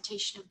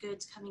transportation of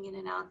goods coming in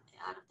and out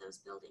of those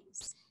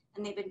buildings.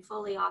 And they've been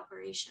fully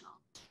operational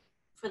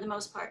for the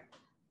most part.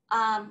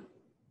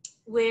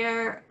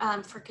 Where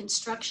for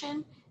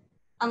construction,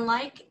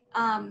 unlike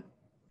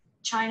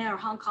China or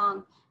Hong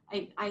Kong,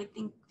 I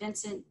think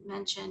Vincent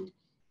mentioned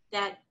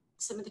that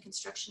some of the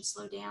construction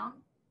slowed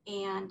down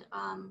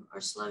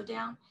or slowed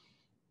down.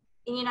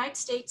 In the United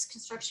States,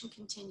 construction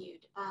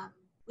continued, at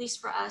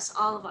least for us,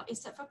 all of us,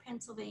 except for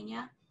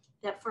Pennsylvania,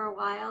 that for a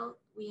while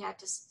we had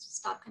to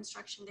stop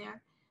construction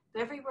there.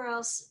 But everywhere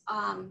else,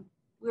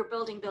 we were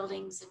building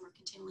buildings and we're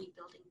continually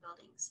building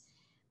buildings.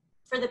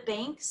 For the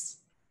banks,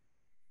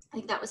 I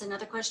think that was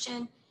another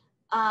question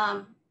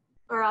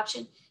or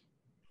option.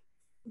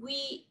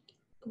 We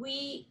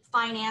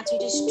finance, we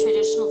do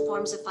traditional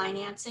forms of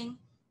financing,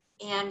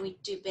 and we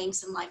do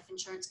banks and life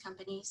insurance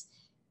companies.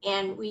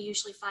 And we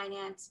usually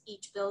finance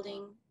each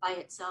building by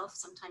itself.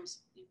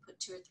 Sometimes we put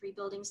 2 or 3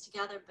 buildings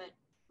together, but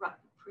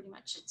pretty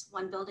much it's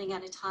one building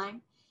at a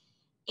time.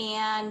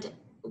 And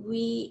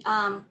we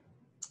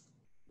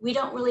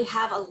don't really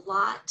have a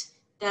lot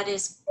that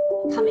is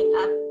coming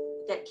up,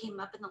 that came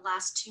up in the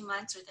last 2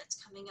 months or that's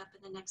coming up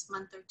in the next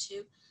month or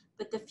 2.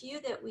 But the few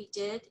that we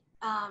did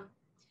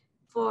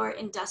for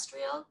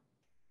industrial,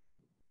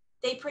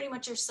 they pretty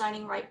much are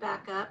signing right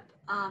back up,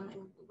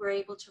 and we're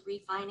able to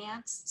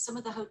refinance. Some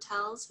of the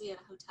hotels, we had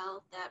a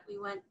hotel that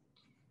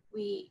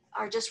we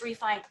are just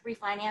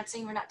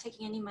refinancing. We're not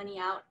taking any money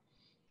out,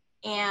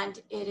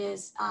 and it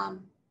is,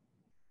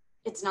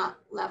 it's not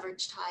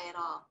leveraged high at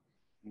all.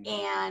 Mm-hmm.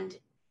 And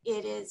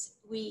it is,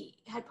 we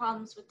had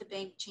problems with the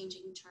bank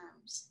changing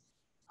terms.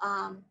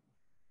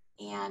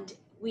 And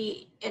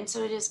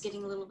so it is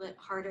getting a little bit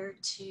harder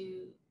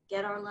to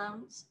get our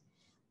loans,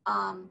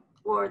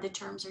 or the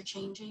terms are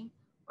changing,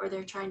 or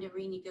they're trying to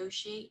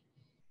renegotiate.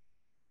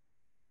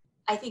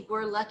 I think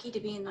we're lucky to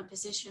be in the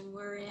position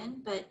we're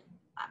in, but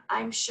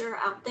I'm sure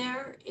out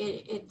there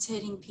it's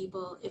hitting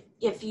people.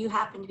 If you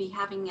happen to be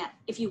having that,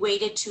 if you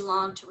waited too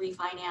long to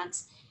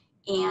refinance,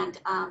 and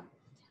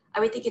I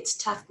would think it's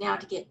tough now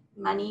to get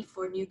money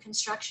for new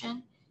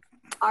construction.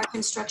 Our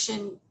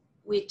construction,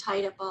 we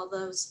tied up all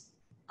those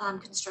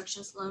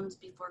construction loans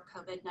before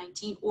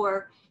COVID-19,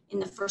 or in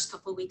the first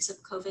couple of weeks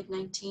of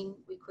COVID-19,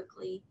 we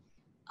quickly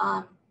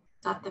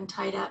got them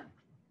tied up.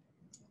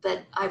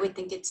 But I would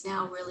think it's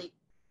now really,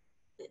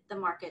 the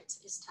market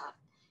is tough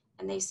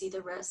and they see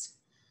the risk.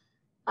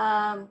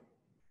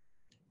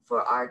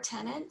 For our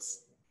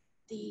tenants,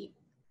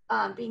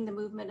 being the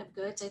movement of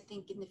goods, I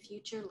think in the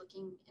future,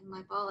 looking in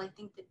my ball, I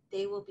think that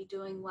they will be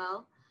doing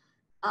well.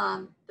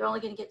 They're only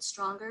going to get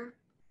stronger.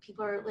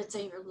 People are, let's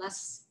say, are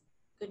less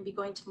going to be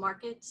going to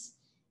markets,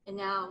 and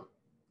now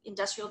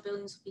industrial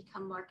buildings will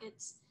become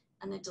markets,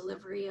 and the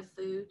delivery of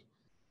food.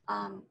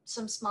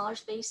 Some smaller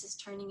space is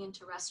turning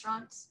into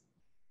restaurants,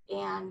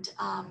 and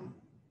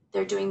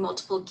they're doing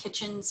multiple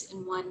kitchens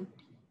in one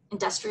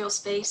industrial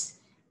space,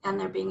 and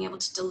they're being able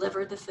to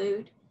deliver the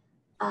food.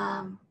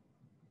 I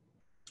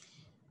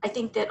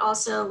think that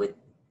also with,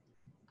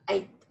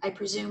 I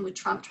presume with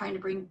Trump trying to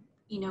bring,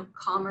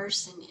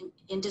 commerce and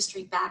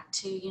industry back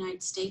to the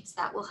United States,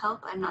 that will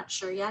help. I'm not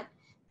sure yet.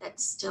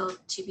 That's still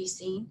to be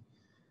seen.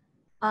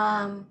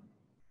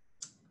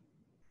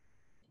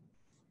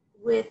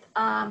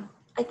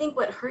 I think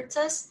what hurts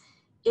us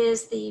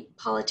is the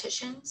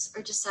politicians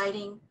are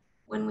deciding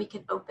when we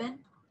can open.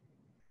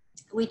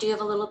 We do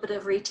have a little bit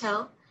of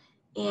retail,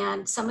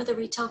 and some of the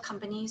retail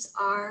companies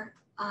are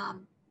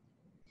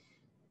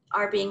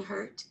being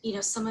hurt. You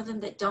know, some of them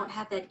that don't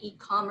have that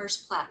e-commerce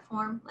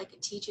platform, like a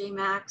TJ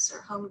Maxx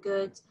or Home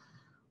Goods,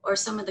 or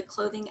some of the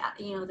clothing,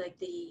 you know, like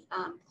the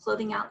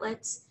clothing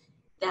outlets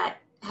that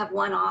have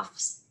one-off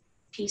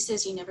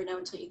pieces. You never know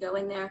until you go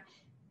in there.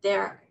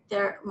 They're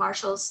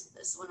Marshalls,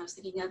 this is what I was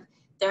thinking of.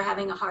 They're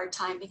having a hard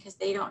time because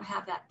they don't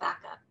have that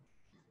backup.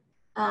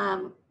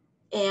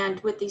 And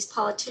with these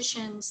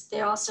politicians,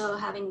 they're also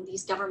having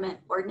these government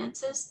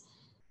ordinances.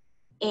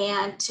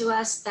 And to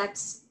us,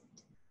 that's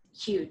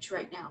huge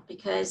right now,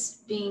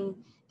 because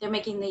they're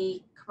making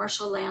the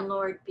commercial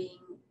landlord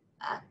being,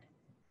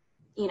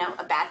 you know,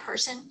 a bad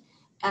person,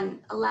 and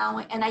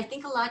I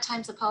think a lot of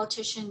times the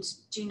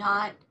politicians do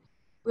not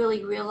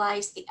really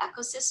realize the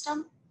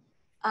ecosystem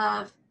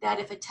of that.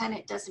 If a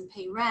tenant doesn't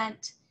pay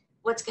rent,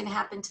 what's going to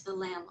happen to the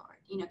landlord?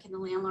 You know, can the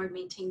landlord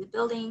maintain the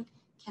building?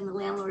 Can the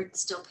landlord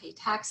still pay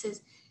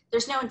taxes?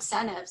 There's no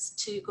incentives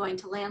to going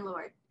to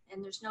landlord,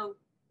 and there's no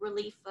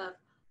relief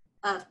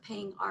of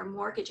paying our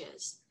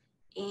mortgages.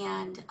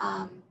 And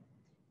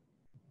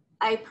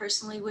I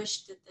personally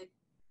wish that the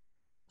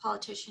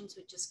politicians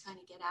would just kind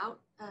of get out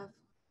of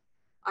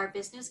our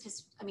business,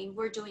 because I mean,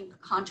 we're doing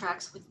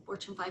contracts with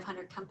Fortune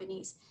 500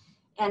 companies,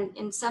 and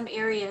in some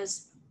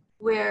areas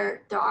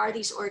where there are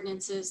these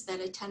ordinances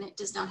that a tenant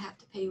does not have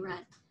to pay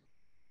rent,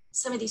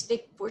 some of these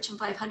big Fortune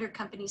 500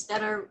 companies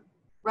that are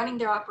running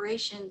their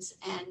operations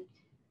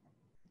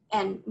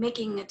and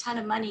making a ton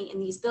of money in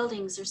these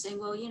buildings are saying,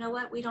 well, you know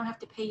what, we don't have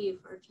to pay you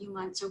for a few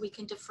months, or we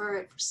can defer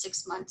it for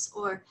 6 months.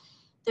 Or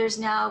there's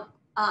now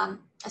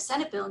a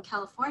Senate bill in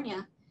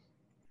California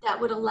that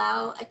would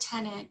allow a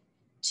tenant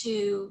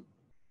to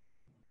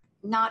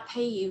not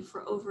pay you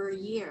for over a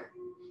year,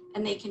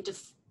 and they could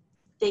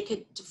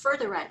defer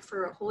the rent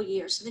for a whole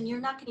year. So then you're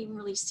not going to even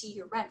really see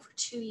your rent for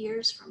 2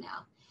 years from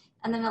now,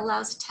 and then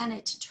allows a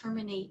tenant to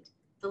terminate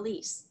the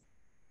lease.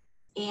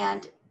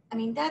 And I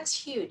mean, that's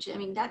huge. I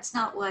mean, that's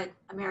not what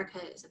America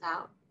is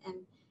about.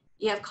 And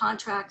you have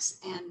contracts,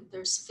 and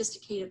there's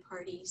sophisticated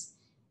parties,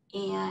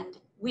 and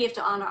we have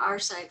to honor our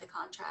side of the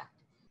contract.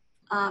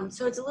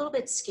 So it's a little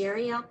bit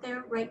scary out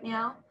there right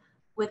now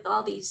with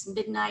all these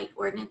midnight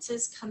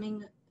ordinances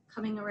coming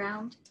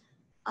around.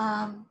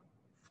 What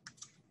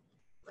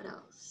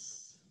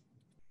else?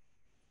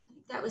 I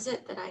think that was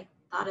it that I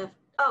thought of.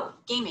 Oh,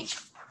 gaming.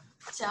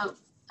 So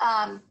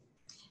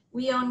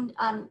we own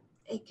a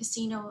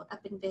casino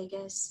up in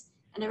Vegas,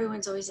 and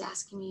everyone's always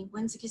asking me,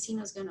 when's the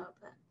casino's going to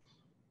open?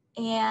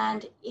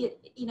 And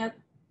you know,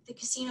 the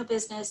casino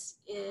business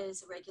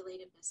is a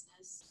regulated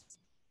business.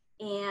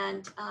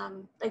 And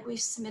like,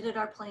 we've submitted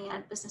our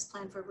business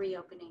plan for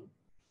reopening.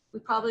 We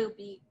probably will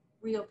be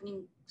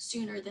reopening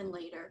sooner than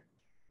later,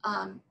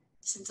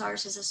 since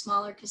ours is a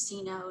smaller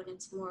casino and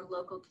it's more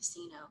local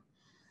casino.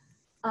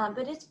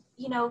 But it's,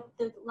 you know,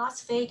 the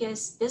Las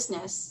Vegas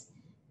business,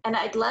 and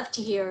I'd love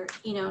to hear,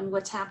 you know,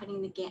 what's happening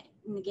in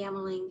the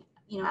gambling,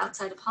 you know,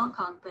 outside of Hong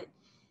Kong. But,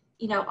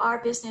 you know,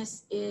 our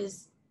business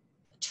is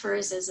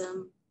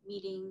tourism,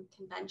 meeting,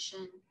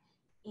 convention,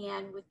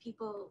 and with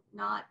people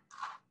not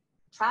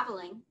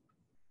traveling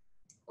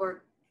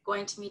or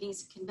going to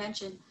meetings and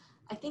convention,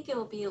 I think it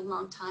will be a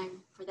long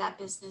time for that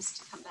business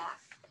to come back,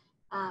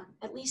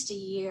 at least a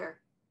year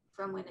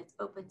from when it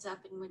opens up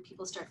and when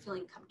people start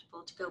feeling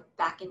comfortable to go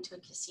back into a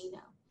casino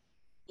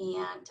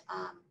and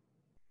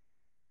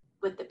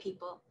with the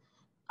people.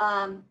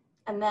 And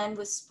then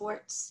with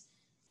sports,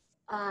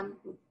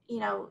 you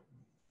know,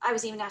 I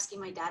was even asking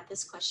my dad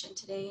this question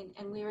today,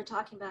 and we were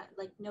talking about,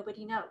 like,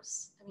 nobody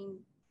knows. I mean,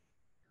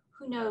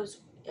 who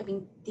knows? I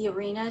mean, the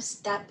arenas,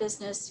 that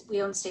business,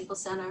 we own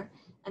Staples Center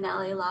and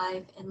LA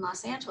Live in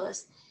Los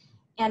Angeles,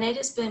 and it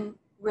has been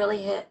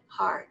really hit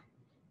hard.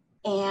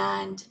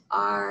 And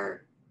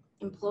our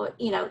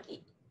you know,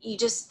 you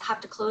just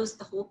have to close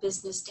the whole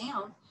business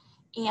down,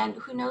 and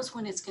who knows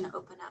when it's going to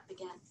open up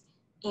again.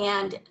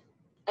 And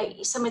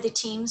some of the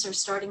teams are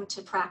starting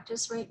to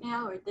practice right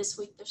now, or this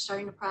week they're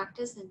starting to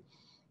practice,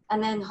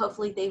 and then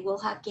hopefully they will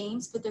have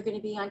games, but they're going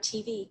to be on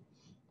TV.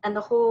 And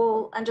the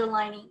whole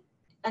underlying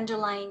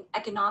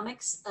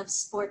economics of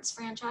sports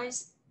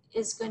franchise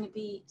is going to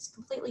be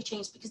completely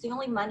changed, because the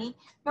only money,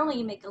 normally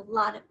you make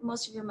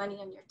most of your money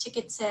on your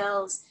ticket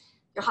sales,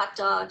 your hot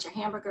dogs, your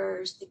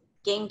hamburgers, the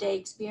game day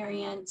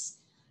experience,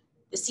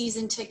 the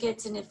season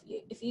tickets. And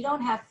if you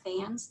don't have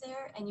fans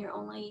there and you're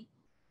only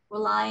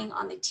relying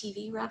on the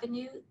TV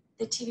revenue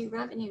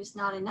is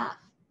not enough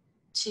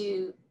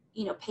to,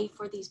 you know, pay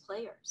for these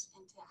players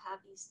and to have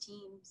these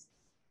teams.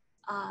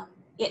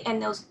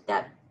 And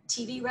that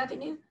TV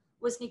revenue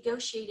was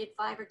negotiated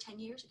 5 or 10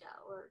 years ago,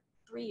 or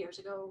 3 years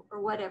ago,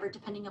 or whatever,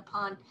 depending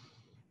upon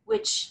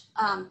which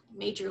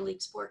major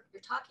league sport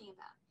you're talking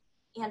about.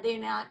 And they're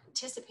not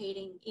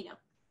anticipating, you know,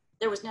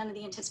 there was none of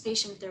the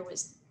anticipation that there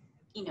was,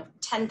 you know,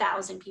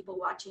 10,000 people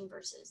watching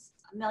versus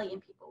 1 million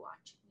people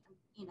watching,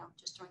 you know,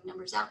 just throwing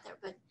numbers out there.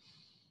 But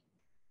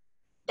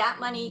that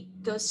money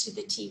goes to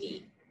the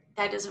TV.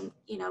 That doesn't,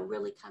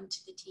 really come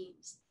to the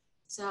teams.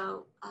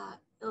 So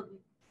it'll be,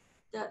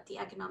 the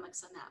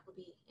economics on that will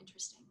be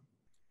interesting.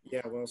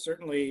 Yeah, well,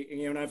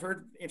 certainly, and I've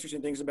heard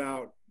interesting things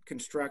about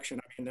construction.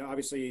 I mean,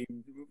 obviously,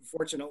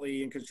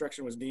 fortunately,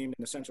 construction was deemed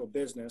an essential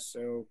business,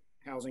 so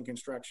housing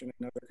construction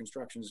and other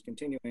construction is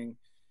continuing.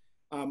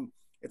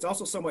 It's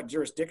also somewhat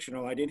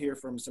jurisdictional. I did hear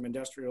from some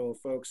industrial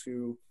folks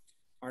who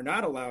are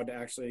not allowed to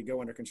actually go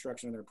under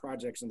construction on their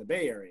projects in the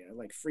Bay Area,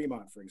 like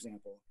Fremont, for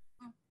example.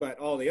 But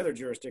all the other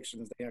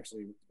jurisdictions, they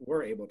actually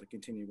were able to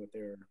continue with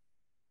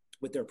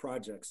their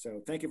projects.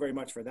 So thank you very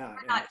much for that.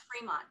 We're not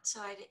Fremont,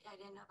 so I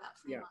didn't know about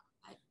Fremont.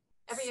 Yeah. But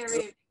every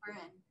area we're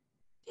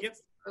in,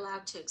 we're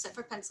allowed to, except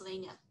for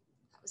Pennsylvania.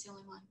 That was the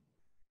only one.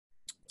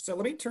 So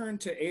let me turn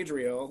to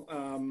Adriel.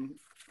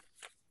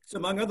 So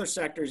among other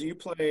sectors, you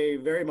play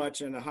very much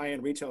in the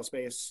high-end retail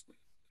space,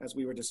 as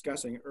we were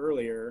discussing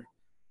earlier.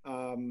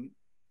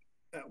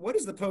 What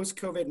is the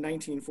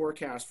post-COVID-19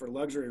 forecast for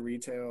luxury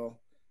retail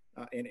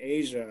in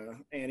Asia?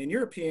 And in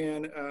your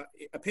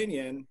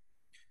opinion,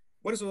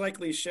 what is the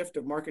likely shift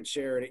of market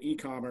share to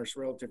e-commerce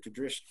relative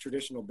to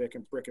traditional brick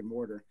and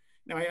mortar?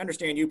 Now, I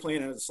understand you play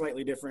in a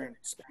slightly different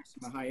space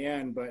in the high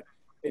end, but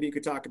maybe you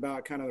could talk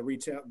about kind of the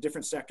retail,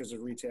 different sectors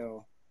of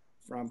retail,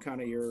 from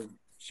kind of your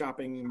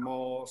shopping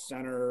mall,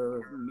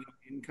 center,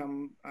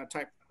 income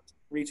type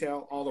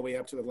retail, all the way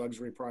up to the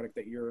luxury product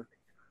that you're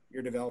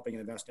developing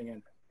and investing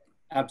in.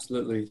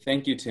 Absolutely.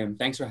 Thank you, Tim.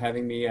 Thanks for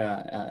having me,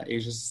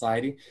 Asia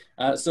Society.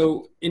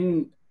 So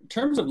in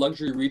terms of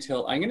luxury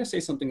retail, I'm going to say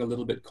something a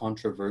little bit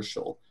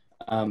controversial.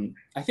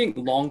 I think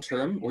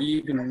long-term or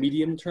even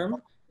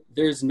medium-term,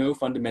 there's no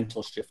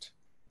fundamental shift.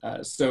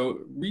 So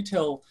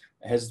retail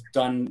has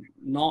done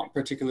not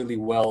particularly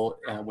well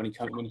when you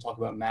talk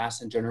about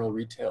mass and general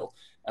retail,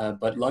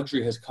 but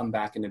luxury has come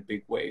back in a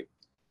big way.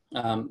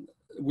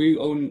 We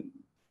own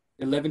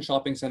 11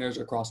 shopping centers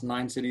across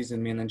 9 cities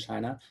in mainland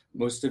China.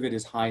 Most of it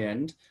is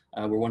high-end.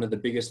 We're one of the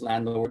biggest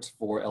landlords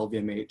for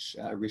LVMH,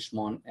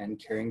 Richemont, and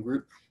Kering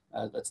Group.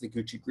 That's the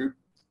Gucci Group.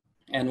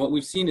 And what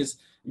we've seen is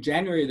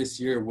January this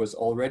year was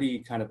already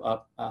kind of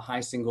up high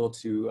single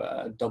to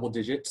double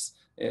digits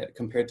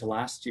compared to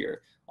last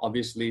year.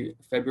 Obviously,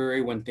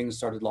 February, when things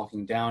started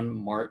locking down,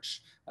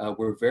 March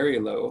were very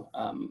low.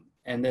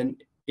 And then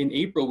in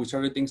April, we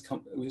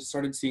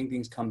started seeing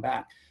things come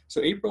back.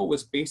 So April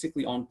was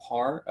basically on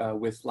par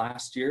with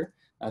last year,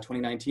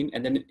 2019.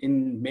 And then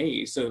in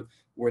May, so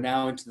we're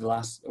now into the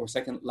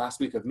last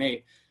week of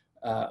May,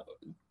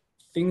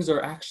 things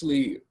are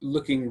actually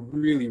looking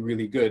really,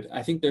 really good.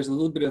 I think there's a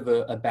little bit of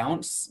a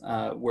bounce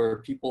where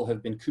people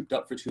have been cooped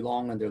up for too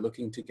long and they're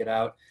looking to get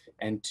out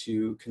and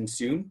to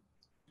consume.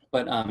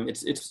 But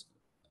it's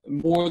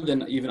more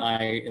than even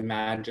I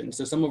imagined.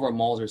 So some of our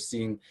malls are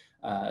seeing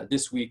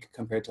this week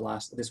compared to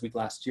this week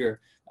last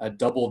year,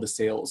 double the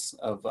sales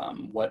of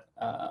what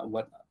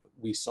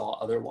we saw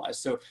otherwise.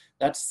 So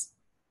that's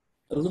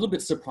a little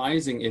bit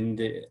surprising in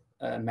the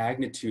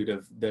magnitude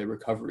of the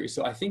recovery.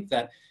 So I think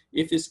that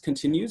if this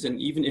continues,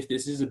 and even if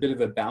this is a bit of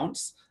a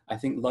bounce, I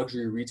think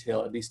luxury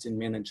retail, at least in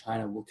mainland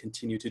China, will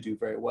continue to do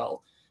very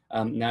well.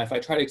 Now, if I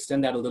try to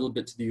extend that a little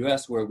bit to the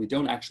US, where we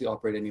don't actually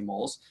operate any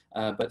malls,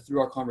 but through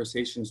our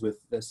conversations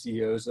with the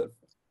CEOs of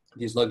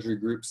these luxury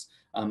groups,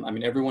 I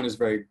mean, everyone is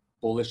very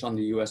bullish on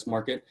the US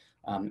market,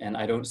 and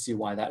I don't see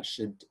why that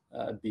should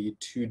be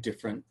too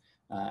different,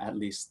 at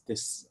least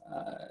this,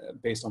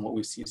 based on what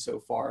we see so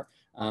far.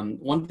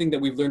 One thing that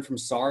we've learned from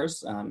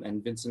SARS,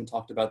 and Vincent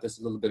talked about this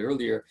a little bit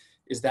earlier,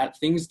 is that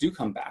things do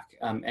come back,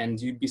 and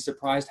you'd be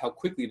surprised how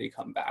quickly they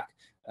come back.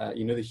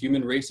 The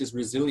human race is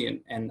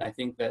resilient, and I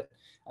think that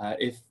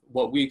if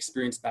what we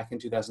experienced back in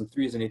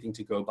 2003 is anything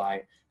to go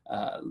by,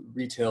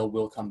 retail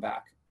will come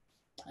back.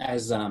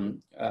 As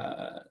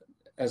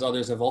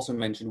others have also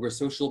mentioned, we're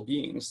social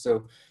beings,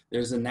 so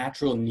there's a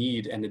natural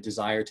need and a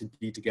desire to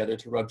be together,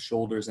 to rub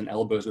shoulders and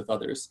elbows with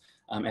others,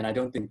 and I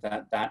don't think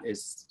that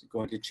is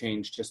going to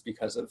change just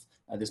because of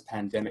this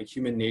pandemic.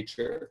 Human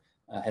nature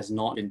has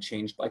not been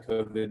changed by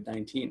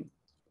COVID-19.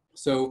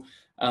 So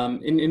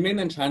in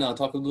mainland China, I'll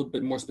talk a little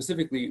bit more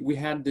specifically, we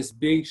had this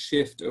big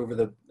shift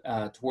over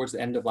towards the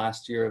end of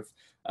last year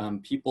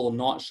of people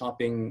not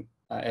shopping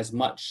as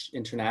much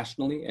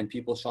internationally and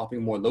people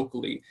shopping more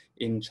locally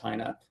in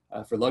China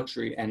for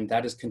luxury. And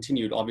that has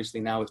continued. Obviously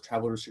now with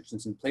travel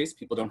restrictions in place,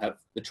 people don't have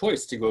the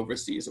choice to go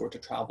overseas or to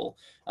travel.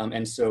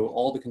 And so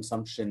all the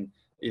consumption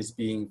is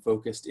being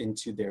focused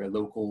into their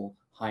local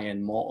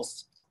high-end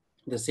malls.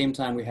 At the same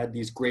time, we had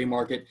these gray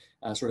market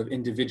sort of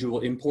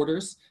individual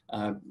importers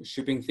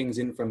shipping things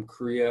in from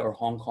Korea or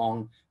Hong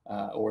Kong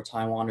or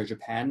Taiwan or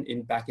Japan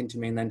back into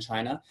mainland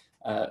China.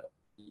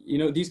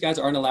 These guys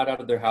aren't allowed out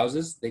of their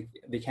houses.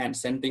 They can't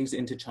send things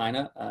into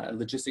China.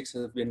 Logistics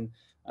have been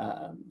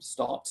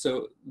stopped.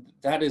 So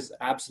that is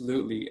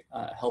absolutely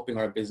helping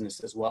our business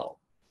as well.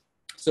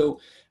 So,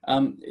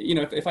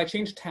 if I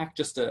change tack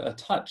just a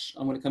touch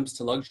on when it comes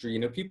to luxury,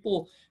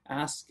 people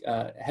ask,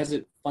 has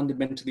it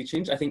fundamentally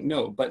changed? I think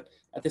no, but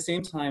at the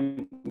same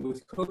time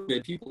with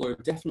COVID, people are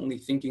definitely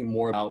thinking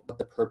more about what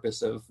the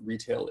purpose of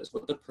retail is,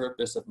 what the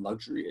purpose of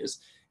luxury is.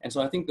 And so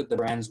I think that the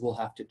brands will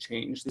have to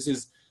change. This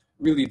is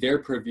really their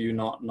purview,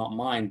 not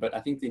mine, but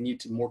I think they need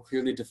to more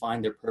clearly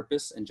define their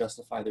purpose and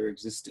justify their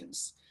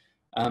existence.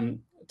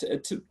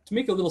 To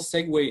make a little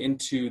segue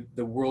into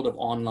the world of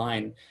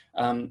online,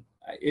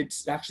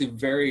 it's actually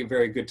very,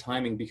 very good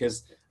timing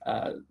because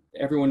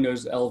everyone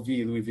knows LV,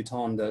 Louis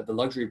Vuitton, the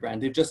luxury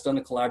brand. They've just done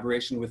a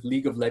collaboration with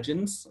League of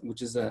Legends,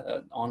 which is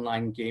an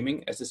online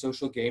gaming as a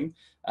social game.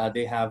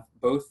 They have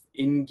both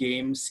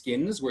in-game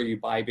skins where you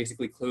buy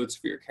basically clothes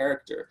for your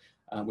character,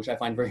 which I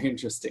find very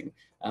interesting.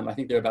 I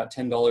think they're about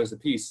 $10 a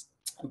piece.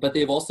 But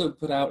they've also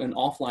put out an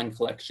offline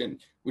collection,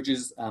 which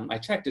is, I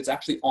checked, it's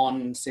actually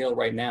on sale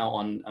right now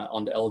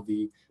on the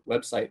LV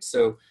website.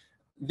 So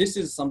this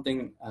is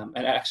something,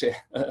 and actually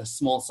a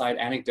small side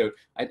anecdote,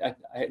 I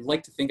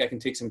like to think I can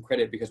take some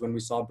credit because when we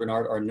saw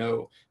Bernard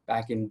Arnault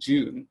back in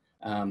June,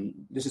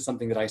 this is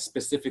something that I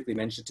specifically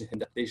mentioned to him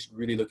that they should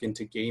really look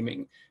into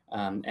gaming.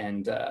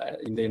 And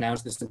they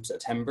announced this in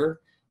September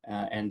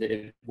and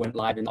it went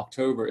live in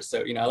October.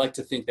 So, I like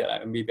to think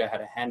that maybe I had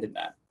a hand in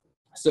that.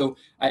 So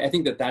I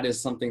think that is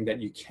something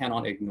that you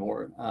cannot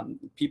ignore.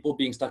 People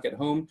being stuck at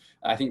home,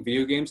 I think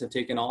video games have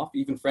taken off.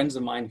 Even friends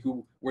of mine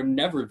who were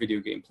never video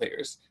game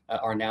players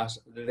are now,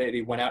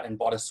 they went out and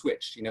bought a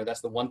Switch.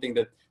 That's the one thing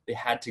that they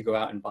had to go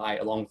out and buy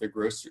along with their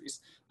groceries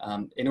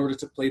in order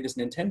to play this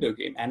Nintendo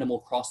game, Animal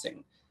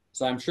Crossing.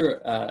 So I'm sure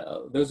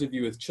those of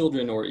you with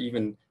children or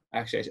even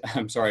actually,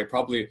 I'm sorry,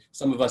 probably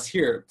some of us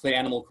here play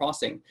Animal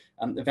Crossing.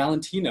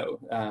 Valentino,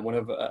 one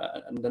of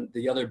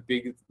the other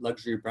big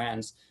luxury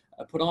brands,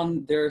 put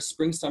on their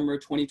spring-summer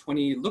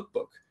 2020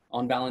 lookbook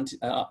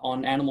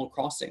on Animal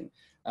Crossing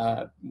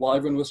while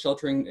everyone was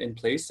sheltering in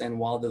place and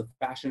while the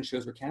fashion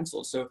shows were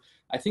canceled. So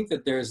I think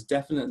that there's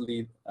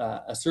definitely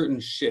a certain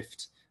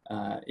shift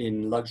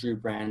in luxury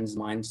brands'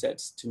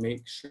 mindsets to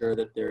make sure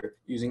that they're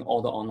using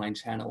all the online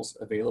channels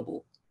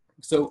available.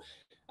 So,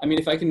 I mean,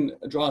 if I can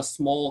draw a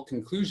small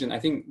conclusion, I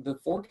think the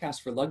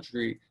forecast for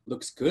luxury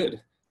looks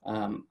good.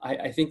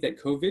 I think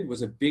that COVID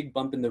was a big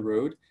bump in the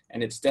road,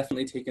 and it's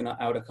definitely taken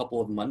out a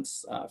couple of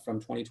months from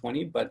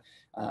 2020. But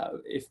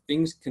if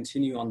things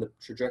continue on the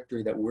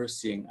trajectory that we're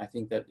seeing, I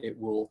think that it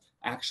will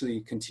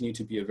actually continue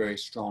to be a very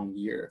strong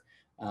year.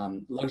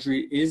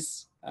 Luxury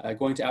is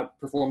going to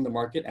outperform the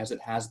market as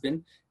it has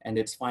been, and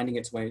it's finding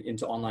its way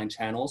into online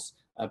channels,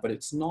 but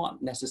it's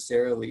not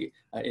necessarily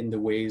in the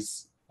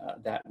ways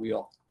that we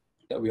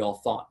all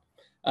thought.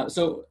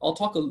 So I'll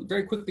talk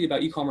very quickly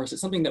about e-commerce.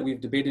 It's something that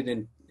we've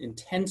debated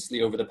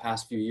intensely over the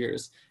past few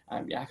years,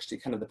 actually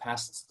kind of the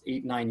past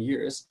 8-9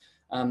 years.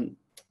 And,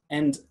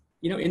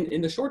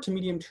 in the short to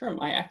medium term,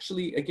 I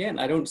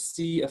don't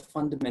see a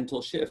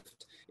fundamental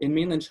shift. In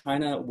mainland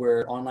China,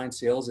 where online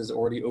sales is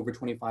already over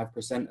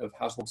 25% of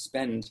household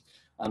spend,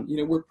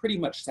 we're pretty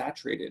much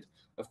saturated.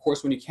 Of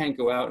course, when you can't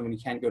go out and when you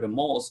can't go to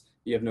malls,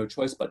 you have no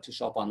choice but to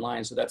shop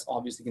online. So that's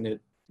obviously going to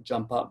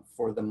jump up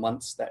for the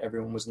months that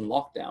everyone was in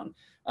lockdown.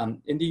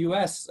 In the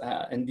US,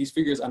 and these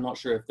figures, I'm not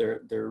sure if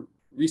they're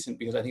recent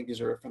because I think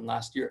these are from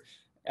last year,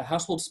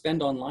 household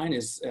spend online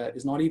is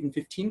not even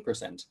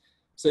 15%.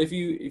 So if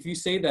you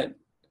say that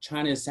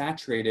China is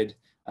saturated,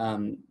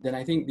 then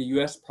I think the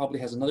US probably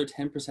has another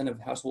 10% of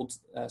household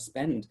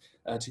spend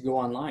to go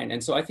online.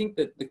 And so I think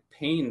that the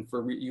pain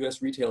for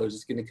US retailers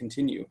is going to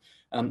continue.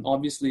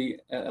 Obviously,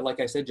 like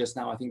I said just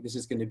now, I think this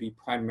is going to be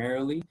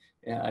primarily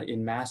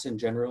in mass in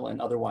general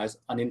and otherwise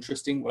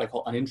uninteresting, what I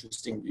call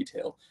uninteresting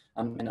retail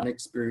and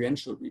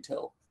unexperiential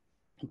retail.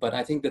 But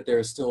I think that there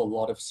is still a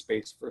lot of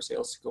space for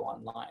sales to go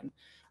online.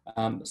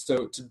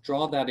 So to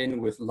draw that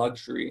in with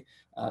luxury,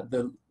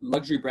 the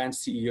luxury brand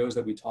CEOs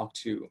that we talked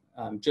to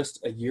just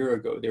a year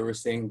ago, they were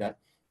saying that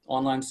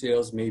online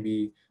sales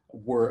maybe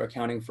were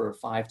accounting for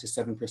 5 to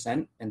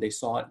 7%, and they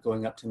saw it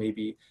going up to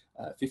maybe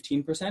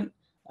 15%.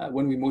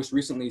 When we most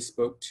recently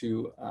spoke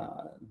to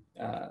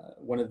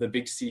one of the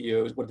big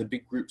CEOs, one of the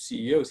big group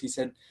CEOs, he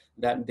said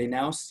that they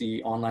now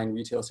see online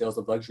retail sales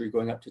of luxury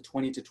going up to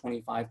 20 to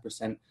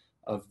 25%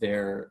 of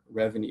their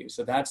revenue.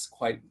 So that's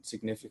quite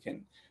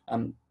significant.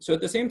 So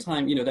at the same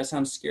time, that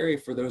sounds scary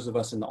for those of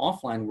us in the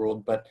offline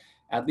world, but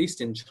at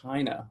least in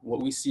China,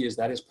 what we see is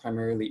that is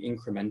primarily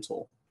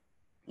incremental.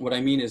 What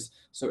I mean is,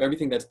 so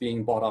everything that's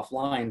being bought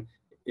offline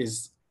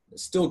is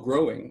still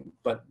growing,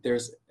 but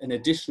there's an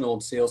additional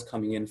sales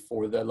coming in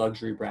for the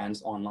luxury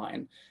brands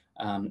online.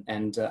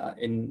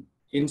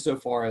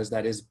 Insofar as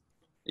that is,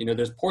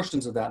 there's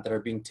portions of that are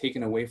being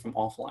taken away from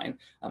offline.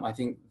 I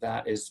think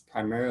that is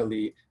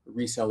primarily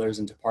resellers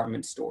and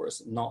department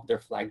stores, not their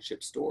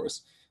flagship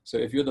stores. So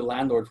if you're the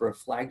landlord for a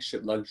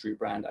flagship luxury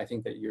brand, I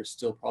think that you're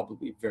still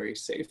probably very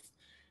safe.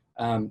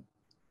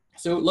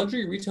 So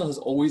luxury retail has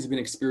always been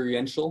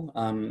experiential,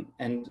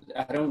 and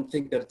I don't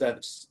think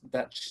that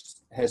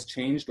has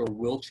changed or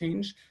will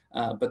change.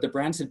 But the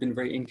brands had been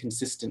very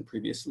inconsistent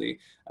previously.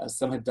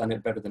 Some had done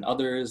it better than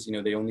others. You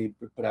know, they only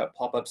put out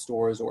pop-up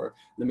stores or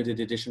limited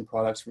edition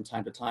products from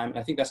time to time. And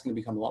I think that's going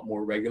to become a lot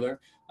more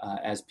regular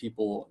as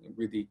people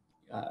really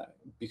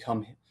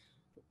become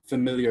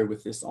familiar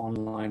with this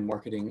online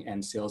marketing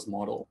and sales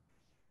model.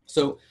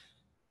 So,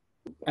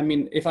 I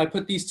mean, if I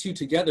put these two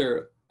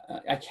together,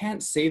 I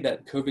can't say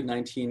that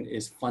COVID-19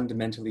 is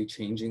fundamentally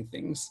changing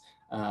things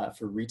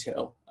for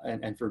retail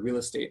and for real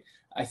estate.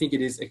 I think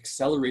it is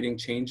accelerating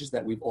changes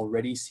that we've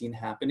already seen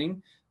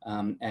happening.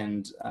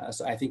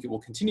 So I think it will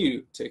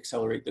continue to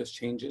accelerate those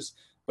changes,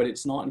 but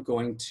it's not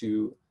going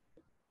to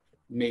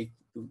make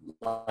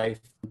life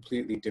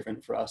completely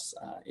different for us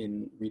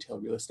in retail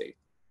real estate.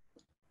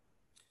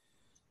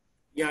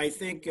 Yeah, I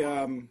think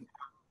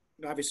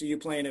obviously you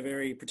play in a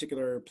very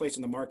particular place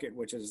in the market,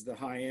 which is the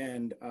high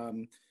end.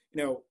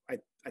 You know,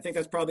 I think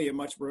that's probably a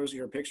much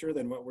rosier picture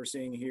than what we're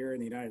seeing here in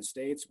the United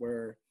States,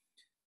 where,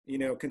 you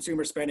know,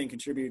 consumer spending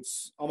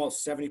contributes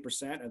almost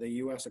 70% of the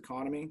US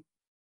economy.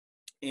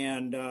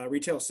 And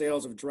retail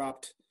sales have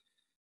dropped,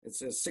 it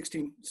says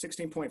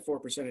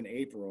 16.4% in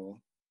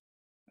April.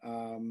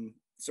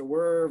 So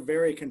we're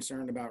very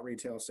concerned about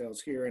retail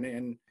sales here.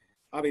 And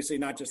obviously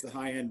not just the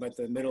high end, but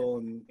the middle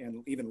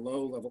and even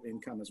low level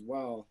income as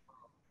well.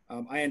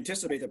 I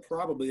anticipate that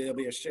probably there'll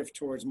be a shift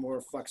towards more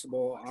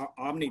flexible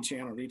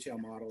omni-channel retail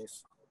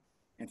models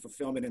and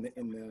fulfillment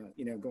in the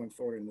you know, going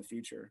forward in the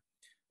future.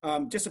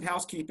 Just some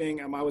housekeeping.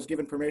 I was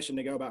given permission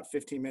to go about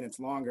 15 minutes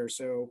longer,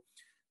 so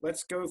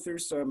let's go through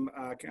some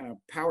kind of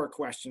power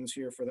questions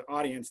here for the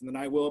audience, and then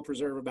I will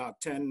preserve about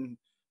 10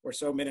 or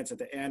so minutes at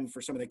the end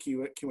for some of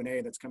the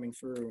Q&A that's coming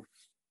through.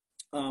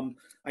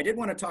 I did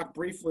want to talk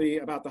briefly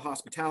about the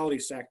hospitality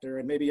sector,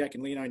 and maybe I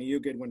can lean on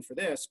you, Goodwin, for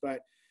this,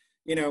 but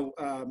you know,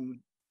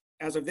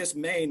 as of this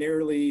May,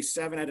 nearly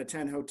 7 out of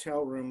 10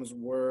 hotel rooms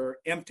were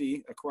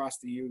empty across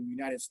the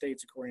United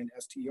States, according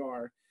to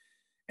STR.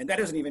 And that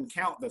doesn't even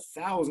count the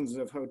thousands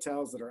of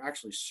hotels that are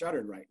actually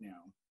shuttered right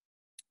now.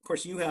 Of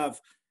course, you have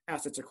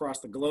assets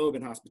across the globe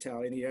in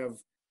hospitality, and you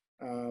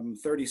have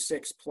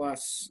 36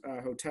 plus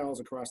hotels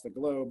across the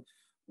globe.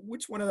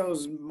 Which one of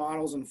those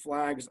models and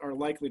flags are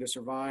likely to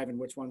survive, and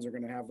which ones are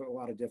going to have a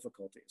lot of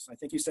difficulties? I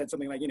think you said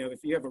something like, you know,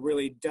 if you have a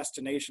really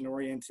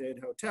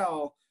destination-oriented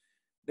hotel,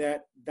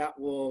 that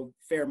will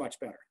fare much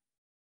better.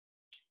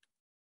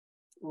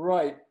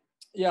 Right.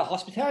 Yeah,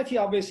 hospitality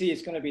obviously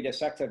is going to be the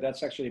sector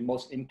that's actually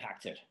most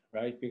impacted,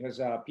 right?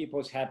 Because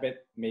people's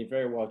habit may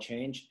very well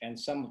change, and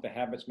some of the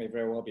habits may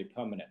very well be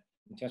permanent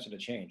in terms of the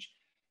change.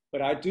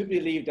 But I do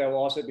believe there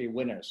will also be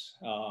winners.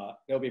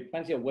 There'll be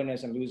plenty of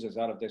winners and losers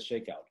out of this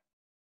shakeout.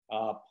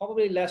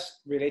 Probably less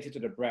related to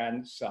the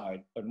brand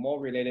side, but more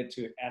related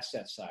to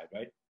asset side,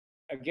 right?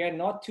 Again,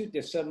 not too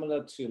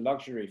dissimilar to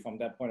luxury from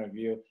that point of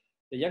view.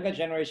 The younger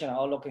generation are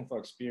all looking for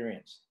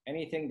experience.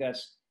 Anything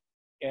that's,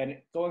 and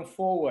going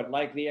forward,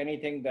 likely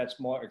anything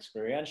that's more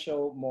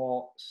experiential,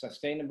 more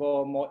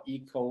sustainable, more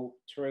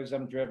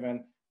eco-tourism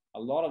driven, a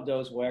lot of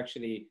those will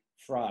actually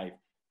thrive.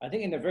 I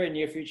think in the very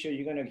near future,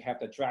 you're going to have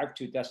the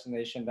drive-to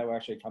destination that will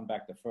actually come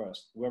back the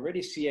first. We're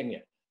already seeing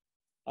it.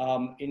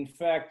 In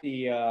fact,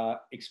 the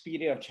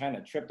Expedia of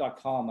China,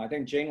 Trip.com, I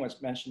think Jane was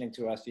mentioning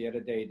to us the other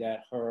day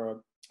that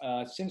her,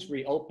 since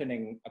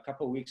reopening a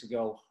couple of weeks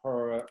ago,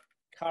 her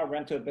car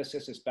rental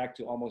business is back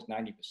to almost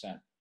 90%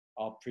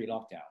 of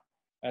pre-lockdown.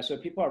 So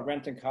people are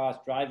renting cars,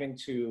 driving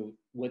to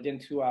within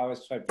 2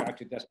 hours to drive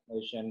to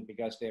destination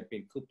because they've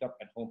been cooped up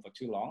at home for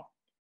too long.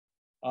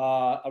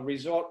 A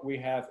resort we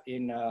have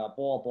in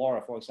Bora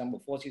Bora, for example,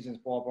 Four Seasons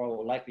Bora Bora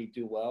will likely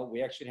do well.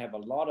 We actually have a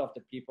lot of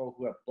the people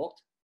who have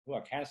booked, who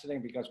are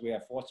canceling because we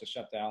are forced to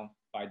shut down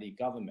by the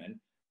government,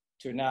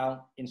 to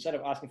now, instead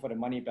of asking for the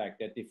money back,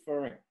 they're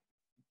deferring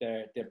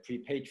their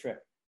prepaid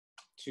trip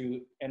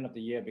to end of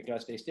the year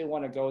because they still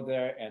want to go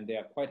there, and they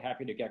are quite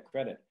happy to get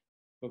credit,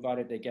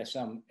 provided they get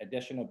some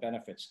additional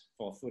benefits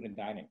for food and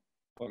dining,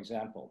 for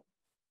example.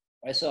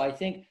 And so I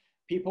think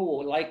people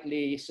will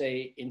likely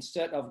say,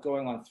 instead of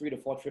going on 3 to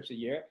 4 trips a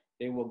year,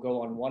 they will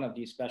go on one of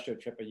these special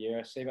trips a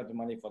year, save up the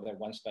money for that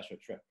one special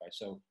trip, right?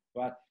 So,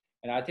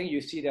 and I think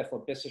you see that for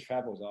business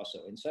travels also.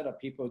 Instead of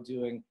people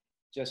doing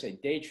just a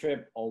day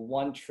trip or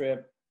one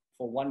trip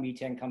for one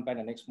meeting, come back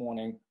the next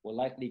morning, we'll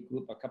likely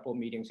group a couple of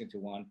meetings into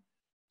one.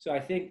 So I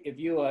think if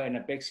you are in a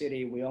big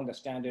city, we own the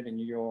Standard in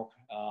New York,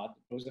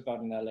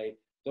 Roosevelt in LA,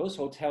 those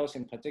hotels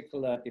in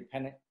particular,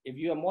 if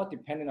you are more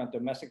dependent on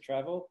domestic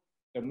travel,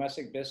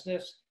 domestic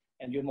business,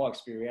 and you're more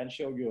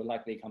experiential, you'll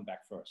likely come back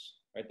first,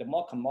 right? The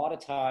more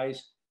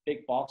commoditized big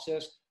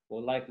boxes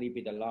will likely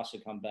be the last to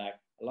come back.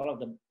 A lot of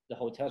the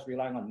hotels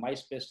relying on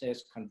MICE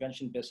business,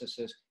 convention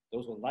businesses,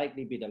 those will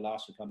likely be the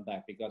last to come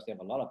back because they have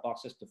a lot of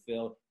boxes to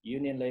fill.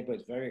 Union labor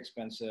is very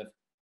expensive,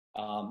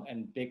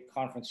 and big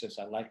conferences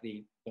are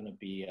likely going to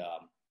be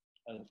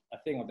a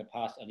thing of the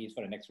past, at least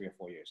for the next 3 or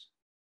 4 years,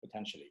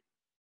 potentially.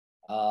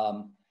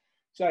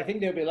 So I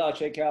think there'll be a lot of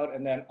shakeout,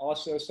 and then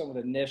also some of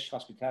the niche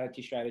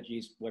hospitality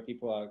strategies where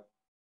people are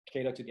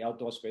cater to the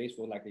outdoor space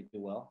will likely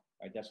do well.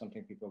 Right? That's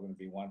something people are going to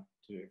be want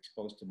to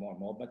expose to more and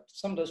more. But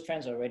some of those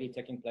trends are already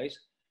taking place,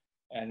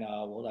 and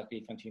will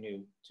likely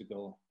continue to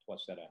go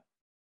towards that end.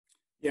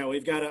 Yeah,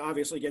 we've got to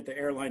obviously get the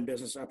airline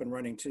business up and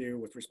running too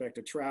with respect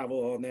to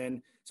travel. And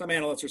then some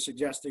analysts are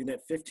suggesting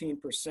that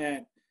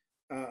 15%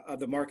 of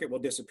the market will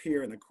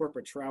disappear in the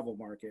corporate travel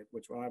market,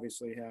 which will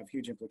obviously have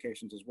huge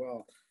implications as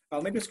well.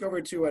 Let me just go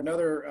over to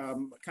another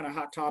kind of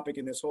hot topic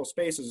in this whole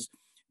space is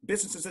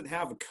businesses that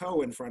have a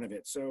co in front of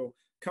it. So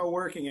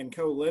co-working and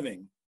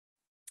co-living.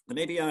 And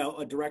maybe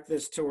I'll direct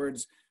this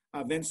towards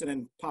Vincent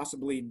and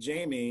possibly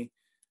Jaime.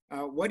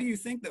 What do you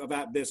think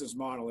about business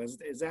model? Is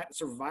that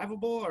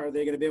survivable, or are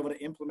they going to be able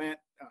to implement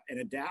and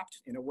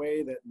adapt in a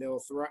way that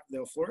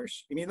they'll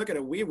flourish? I mean, look at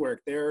a WeWork.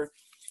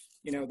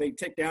 They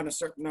take down a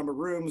certain number of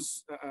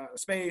rooms,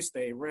 space.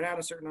 They rent out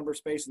a certain number of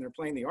space, and they're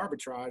playing the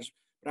arbitrage.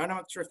 But I'm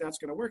not sure if that's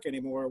going to work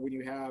anymore when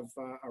you have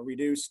a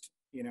reduced,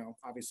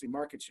 obviously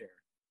market share.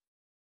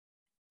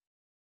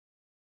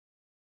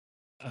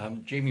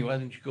 Jaime, why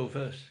don't you go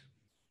first?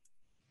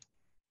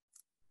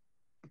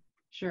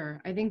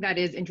 Sure. I think that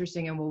is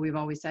interesting. And what we've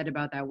always said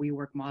about that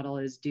WeWork model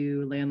is,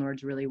 do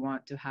landlords really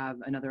want to have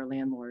another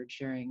landlord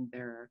sharing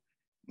their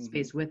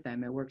space with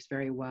them? It works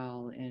very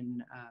well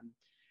in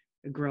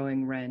a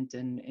growing rent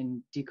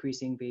and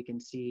decreasing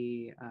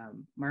vacancy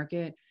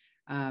market.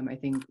 I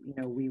think,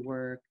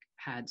 WeWork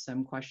had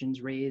some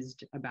questions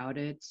raised about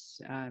it,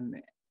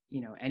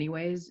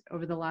 anyways,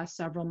 over the last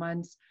several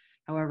months.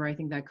 However, I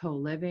think that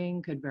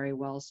co-living could very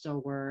well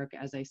still work.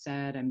 As I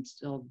said, I'm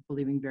still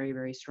believing very,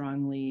 very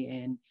strongly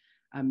in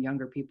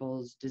younger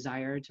people's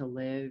desire to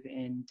live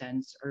in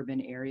dense urban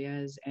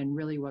areas. And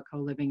really what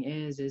co-living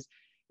is it's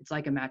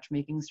like a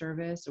matchmaking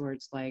service, or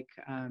it's like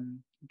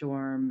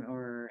dorm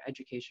or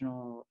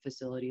educational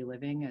facility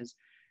living, as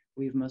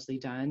we've mostly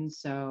done.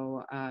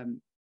 So,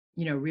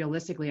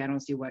 realistically, I don't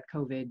see what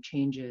COVID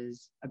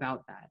changes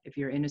about that. If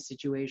you're in a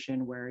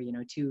situation where,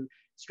 two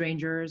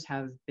strangers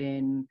have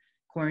been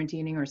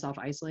quarantining or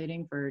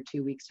self-isolating for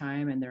 2 weeks'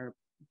 time, and they're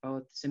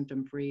both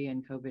symptom-free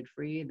and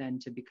COVID-free, then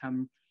to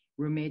become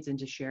roommates and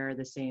to share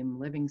the same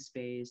living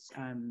space,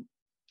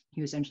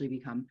 you essentially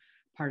become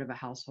part of a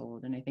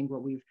household. And I think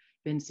what we've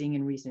been seeing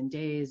in recent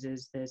days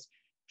is this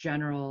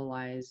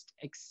generalized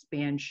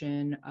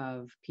expansion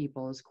of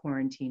people's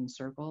quarantine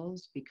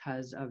circles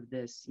because of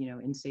this,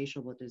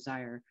 insatiable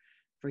desire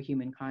for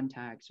human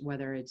contact,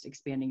 whether it's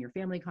expanding your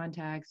family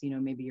contacts,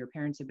 maybe your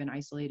parents have been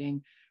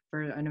isolating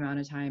for an amount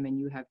of time and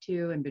you have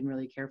too, and been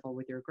really careful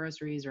with your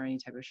groceries or any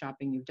type of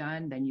shopping you've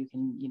done, then you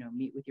can,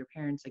 meet with your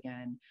parents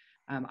again.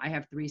 I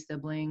have 3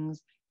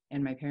 siblings,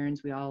 and my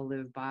parents, we all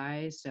live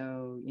by.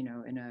 So,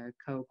 in a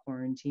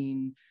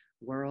co-quarantine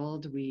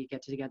world, we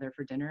get together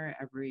for dinner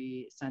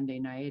every Sunday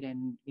night.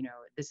 And,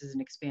 this is an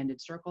expanded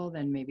circle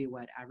than maybe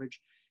what average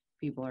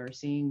people are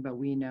seeing. But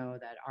we know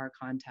that our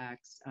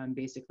contacts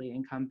basically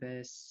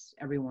encompass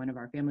every one of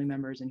our family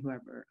members and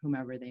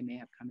whomever they may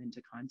have come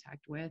into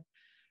contact with.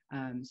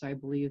 So I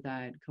believe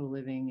that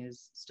co-living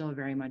is still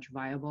very much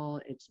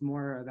viable. It's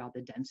more about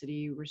the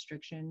density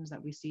restrictions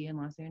that we see in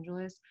Los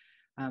Angeles,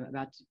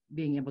 about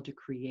being able to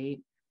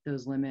create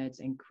those limits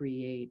and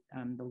create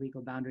the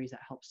legal boundaries that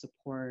help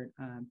support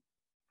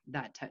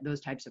those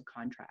types of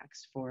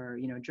contracts for,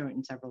 joint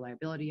and several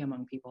liability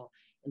among people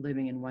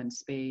living in one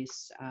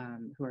space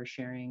who are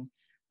sharing,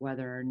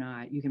 whether or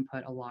not you can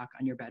put a lock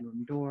on your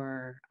bedroom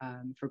door.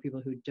 For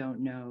people who don't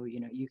know,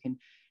 you can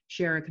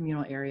share a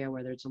communal area,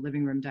 whether it's a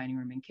living room, dining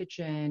room, and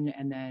kitchen,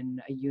 and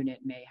then a unit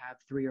may have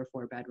 3 or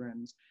 4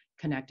 bedrooms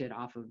connected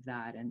off of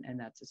that, and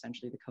that's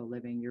essentially the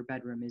co-living. Your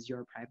bedroom is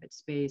your private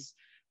space,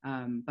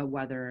 but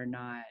whether or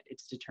not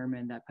it's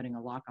determined that putting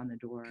a lock on the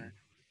door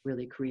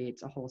really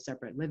creates a whole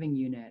separate living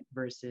unit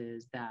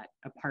versus that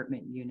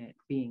apartment unit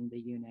being the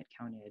unit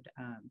counted.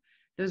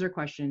 Those are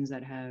questions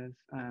that have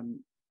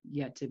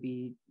yet to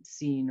be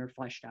seen or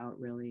fleshed out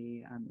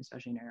really,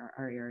 especially in our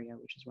area,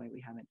 which is why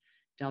we haven't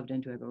delved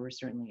into it, but we're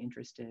certainly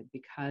interested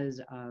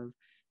because of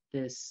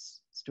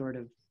this sort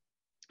of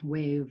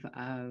wave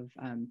of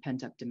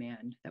pent-up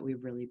demand that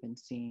we've really been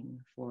seeing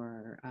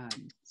for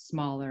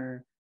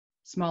smaller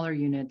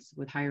units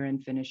with higher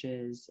end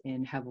finishes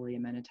in heavily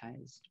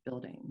amenitized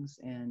buildings.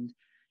 And,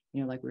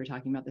 like we were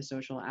talking about the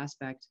social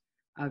aspect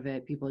of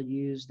it, people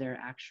use their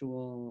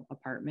actual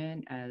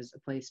apartment as a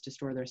place to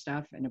store their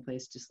stuff and a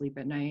place to sleep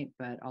at night,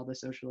 but all the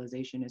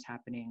socialization is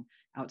happening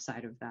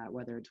outside of that,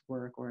 whether it's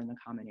work or in the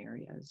common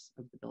areas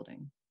of the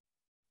building.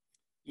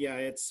 Yeah,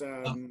 it's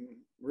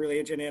really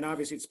interesting, and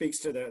obviously it speaks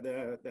to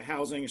the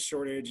housing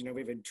shortage.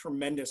 We have a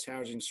tremendous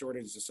housing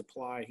shortage of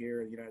supply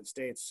here in the United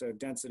States. So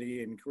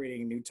density and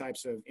creating new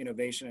types of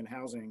innovation in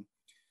housing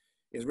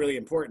is really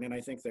important. And I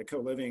think the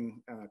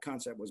co-living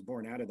concept was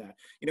born out of that.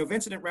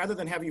 Vincent, rather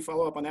than have you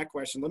follow up on that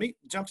question, let me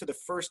jump to the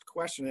first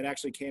question that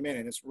actually came in,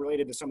 and it's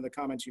related to some of the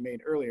comments you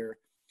made earlier.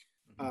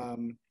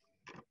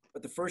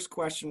 But the first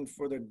question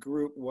for the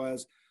group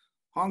was,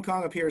 Hong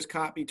Kong appears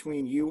caught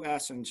between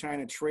U.S. and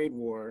China trade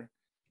war,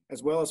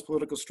 as well as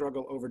political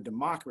struggle over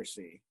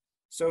democracy.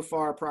 So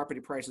far, property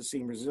prices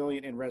seem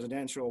resilient in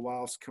residential,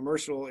 whilst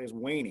commercial is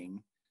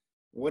waning.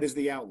 What is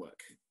the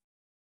outlook?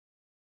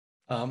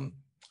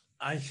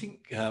 I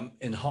think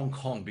in Hong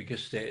Kong,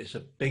 because there is a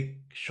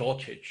big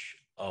shortage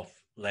of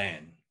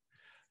land,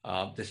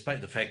 despite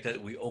the fact that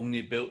we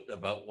only built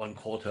about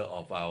 1/4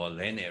 of our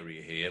land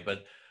area here,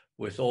 but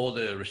with all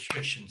the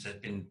restrictions that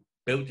have been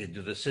built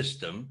into the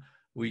system,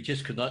 we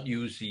just could not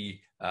use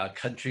the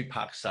country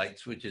park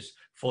sites, which is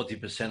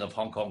 40% of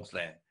Hong Kong's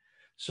land.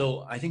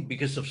 So I think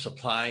because of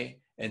supply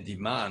and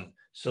demand,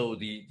 so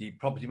the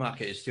property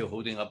market is still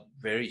holding up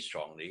very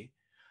strongly.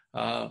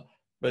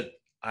 But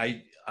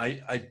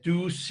I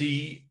do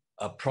see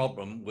a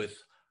problem with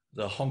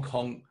the Hong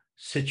Kong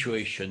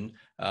situation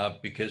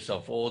because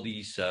of all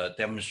these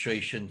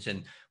demonstrations,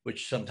 and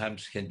which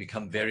sometimes can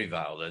become very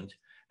violent,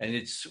 and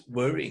it's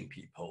worrying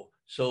people.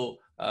 So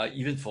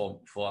even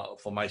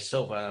for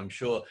myself, and I'm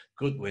sure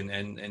Goodwin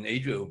and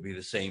Adriel will be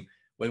the same,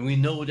 when we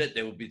know that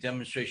there will be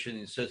demonstration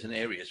in certain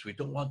areas, we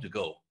don't want to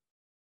go.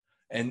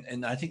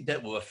 And I think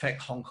that will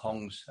affect Hong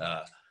Kong's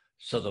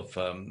sort of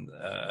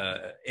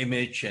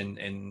image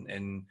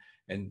and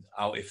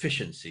our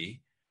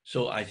efficiency.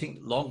 So I think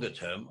longer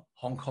term,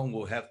 Hong Kong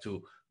will have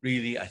to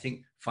really, I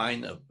think,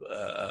 find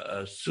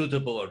a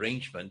suitable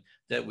arrangement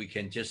that we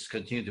can just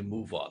continue to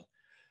move on.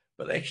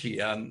 But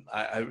actually,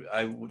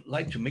 I would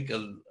like to make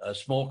a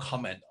small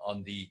comment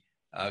on the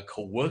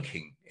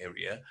co-working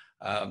area.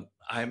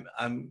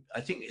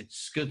 I think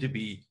it's going to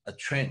be a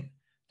trend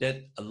that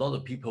a lot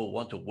of people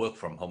want to work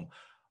from home.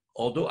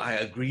 Although I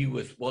agree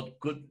with what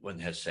Goodwin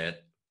has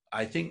said,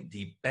 I think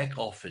the back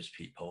office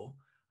people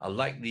are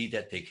likely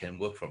that they can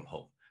work from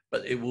home,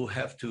 but it will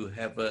have to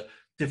have a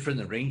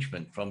different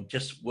arrangement from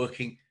just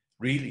working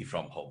really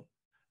from home.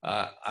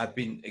 I've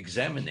been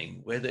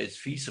examining whether it's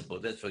feasible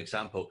that, for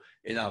example,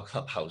 in our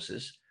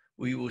clubhouses,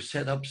 we will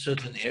set up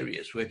certain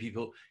areas where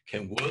people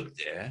can work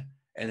there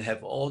and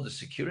have all the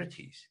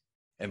securities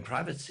and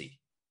privacy.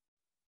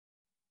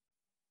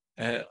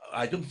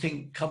 I don't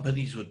think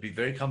companies would be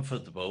very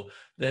comfortable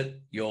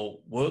that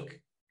your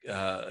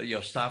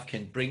staff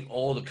can bring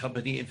all the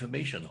company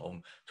information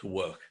home to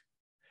work,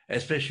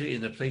 especially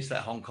in a place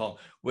like Hong Kong,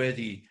 where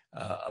the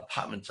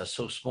apartments are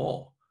so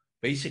small.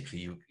 Basically,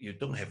 you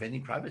don't have any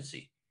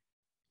privacy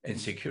and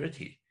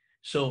security.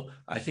 So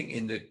I think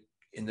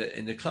in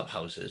the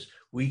clubhouses,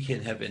 we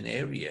can have an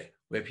area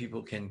where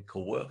people can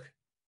co-work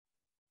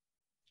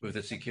with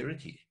the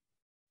security.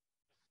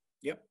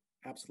 Yep,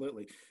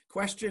 absolutely.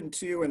 Question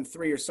 2 and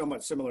 3 are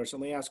somewhat similar. So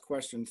let me ask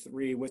question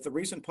 3. With the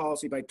recent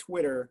policy by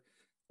Twitter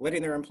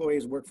letting their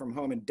employees work from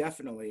home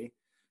indefinitely,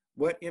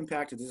 what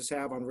impact does this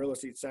have on real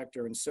estate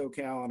sector in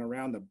SoCal and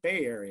around the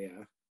Bay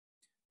Area?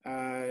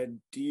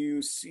 Do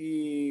you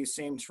see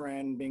same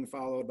trend being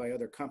followed by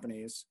other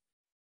companies?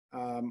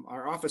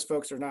 Our office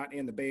folks are not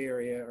in the Bay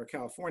Area or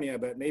California,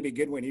 but maybe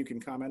Goodwin, you can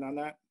comment on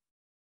that.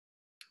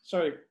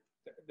 Sorry,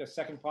 the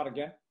second part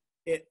again?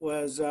 It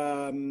was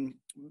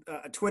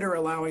Twitter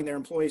allowing their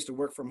employees to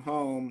work from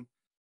home.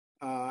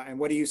 And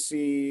what do you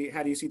see,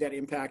 how do you see that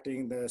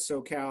impacting the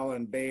SoCal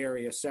and Bay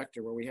Area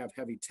sector where we have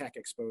heavy tech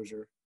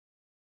exposure?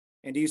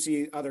 And do you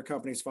see other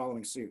companies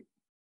following suit?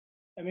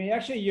 I mean,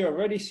 actually, you're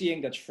already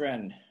seeing the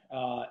trend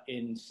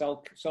in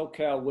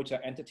SoCal, which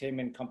are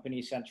entertainment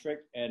company centric,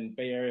 and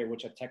Bay Area,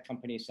 which are tech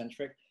company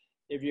centric.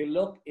 If you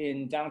look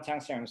in downtown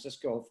San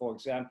Francisco, for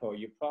example,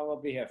 you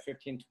probably have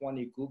 15,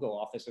 20 Google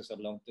offices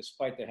alone,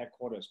 despite the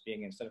headquarters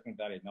being in Silicon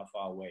Valley, not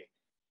far away.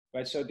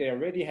 Right, so they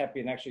already have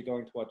been actually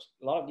going towards,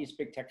 a lot of these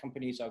big tech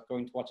companies are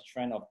going towards a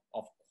trend of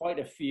quite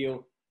a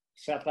few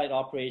satellite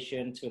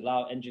operation to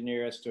allow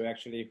engineers to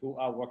actually, who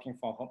are working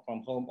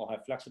from home or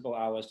have flexible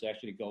hours, to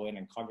actually go in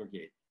and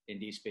congregate in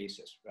these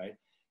spaces, right?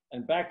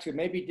 And back to,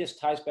 maybe this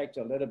ties back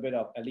to a little bit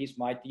of at least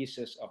my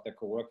thesis of the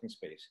co-working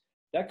space.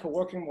 That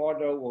co-working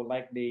model will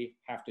likely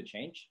have to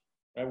change,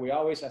 right? We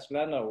always, as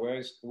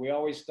landlords, we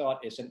always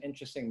thought it's an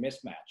interesting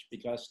mismatch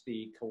because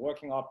the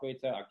co-working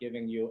operator are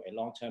giving you a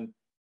long-term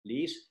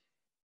lease,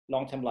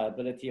 long-term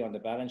liability on the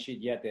balance sheet,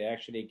 yet they're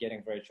actually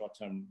getting very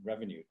short-term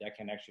revenue that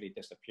can actually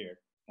disappear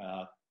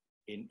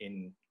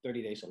in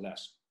 30 days or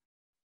less.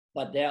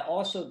 But there are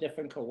also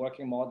different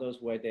co-working models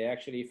where they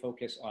actually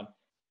focus on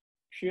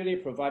purely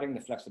providing the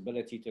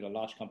flexibility to the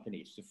large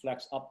companies to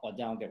flex up or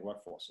down their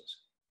workforces.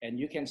 And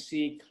you can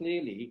see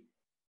clearly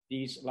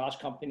these large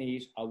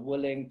companies are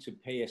willing to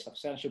pay a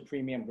substantial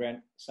premium rent,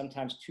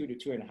 sometimes 2 to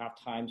 2.5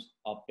 times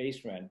of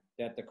base rent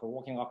that the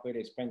co-working operator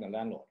is paying the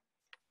landlord.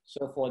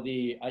 So for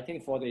the, I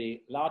think for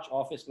the large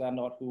office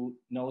landlord who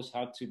knows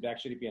how to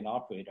actually be an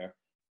operator,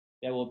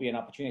 there will be an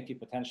opportunity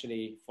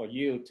potentially for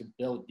you to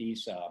build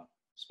these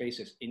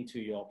spaces into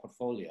your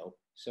portfolio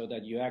so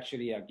that you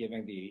actually are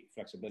giving the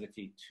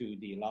flexibility to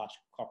the large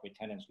corporate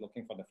tenants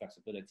looking for the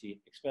flexibility,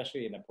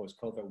 especially in a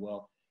post-COVID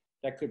world.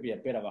 That could be a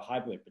bit of a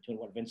hybrid between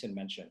what Vincent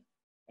mentioned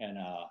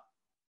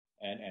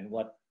and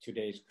what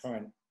today's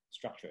current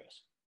structure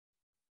is.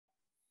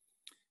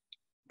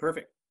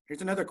 Perfect.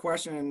 Here's another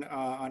question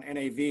on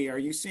NAV. Are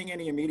you seeing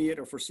any immediate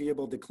or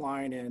foreseeable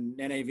decline in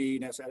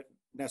NAV,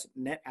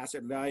 net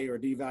asset value, or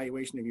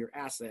devaluation of your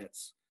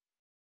assets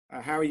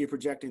How are you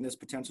projecting this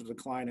potential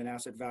decline in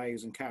asset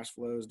values and cash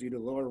flows due to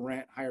lower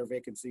rent, higher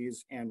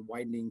vacancies, and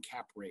widening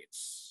cap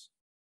rates?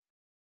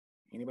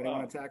 Anybody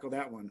want to tackle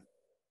that one?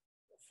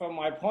 From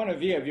my point of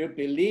view, if you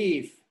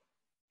believe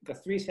the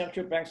 3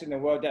 central banks in the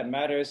world that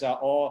matters are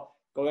all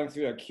going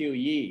through a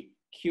QE.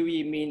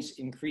 QE means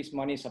increased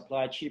money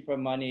supply, cheaper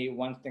money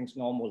once things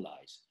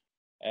normalize.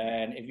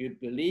 And if you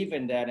believe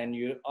in that, and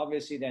you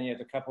obviously then you have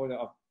to couple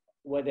of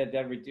whether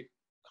that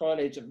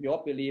correlates of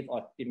your belief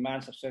or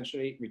demand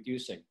substantially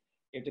reducing.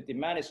 If the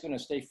demand is going to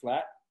stay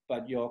flat,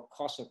 but your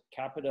cost of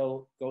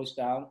capital goes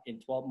down in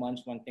 12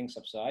 months when things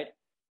subside,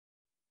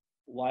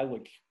 why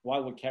would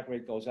cap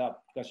rate goes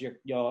up? Because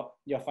your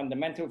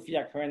fundamental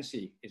fiat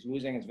currency is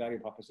losing its value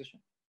proposition.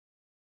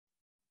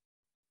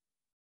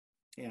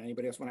 Yeah,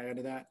 anybody else want to add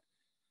to that?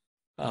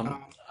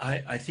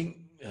 I think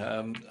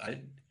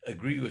I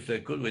agree with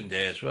Goodwin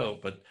there as well,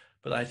 but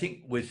I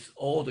think with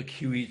all the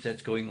QE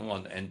that's going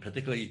on, and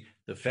particularly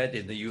the Fed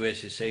in the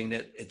US is saying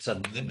that it's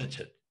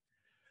unlimited.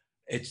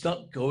 It's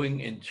not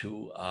going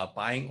into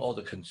buying all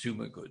the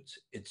consumer goods.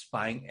 It's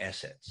buying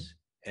assets,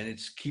 and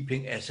it's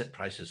keeping asset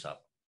prices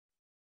up.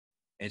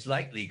 And it's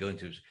likely going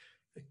to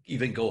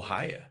even go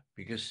higher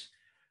because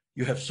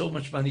you have so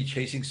much money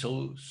chasing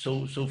so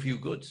few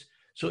goods.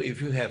 So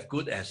if you have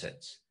good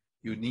assets,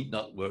 you need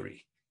not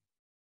worry.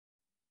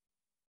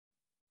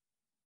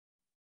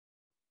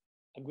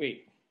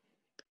 Agreed.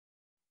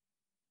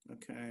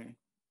 Okay.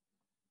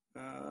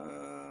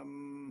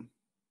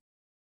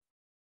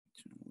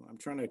 I'm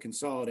trying to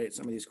consolidate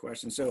some of these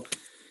questions. So,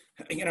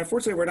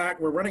 unfortunately,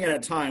 we're running out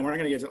of time. We're not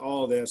going to get to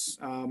all of this.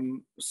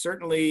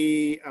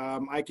 Certainly,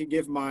 I could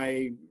give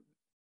my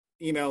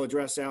email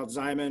address out,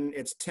 Ziman.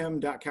 It's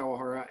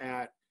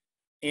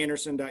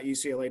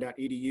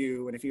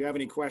tim.kawahara@anderson.ucla.edu. And if you have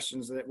any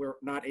questions that we're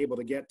not able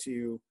to get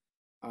to,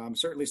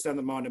 certainly send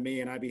them on to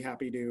me, and I'd be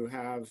happy to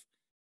have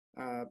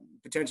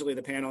potentially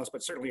the panelists,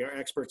 but certainly our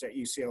experts at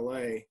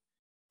UCLA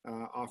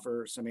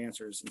offer some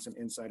answers and some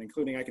insight,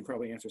 including I can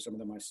probably answer some of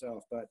them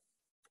myself. But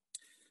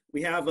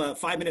we have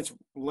 5 minutes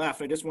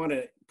left. I just want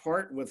to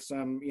part with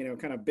some,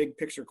 kind of big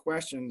picture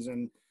questions,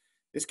 and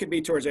this could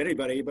be towards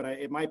anybody, but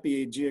it might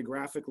be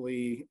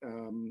geographically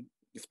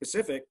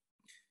specific,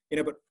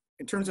 but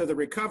in terms of the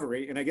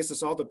recovery, and I guess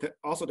this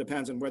also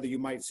depends on whether you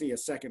might see a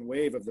second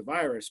wave of the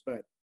virus,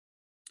 but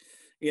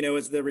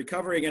is the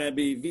recovery going to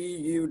be V,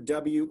 U,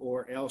 W,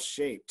 or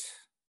L-shaped?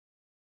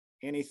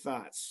 Any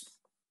thoughts?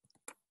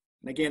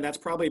 And again, that's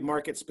probably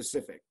market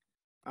specific.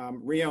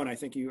 Reon, I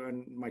think you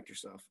unmiked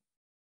yourself.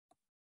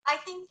 I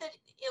think that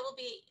it will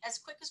be as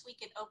quick as we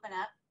can open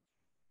up.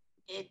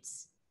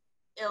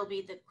 It'll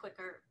be the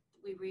quicker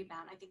we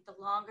rebound. I think the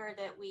longer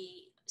that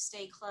we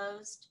stay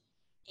closed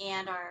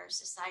and our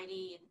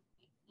society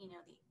and the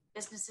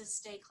businesses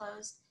stay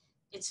closed,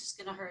 it's just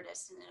going to hurt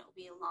us, and it'll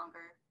be a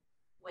longer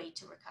way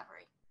to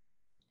recovery.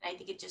 And I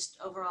think it just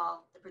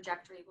overall the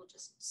trajectory will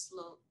just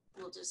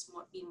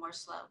be more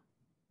slow.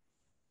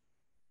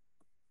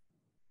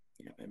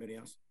 Yeah, anybody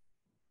else?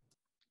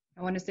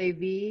 I want to say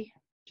V,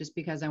 just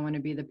because I want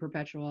to be the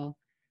perpetual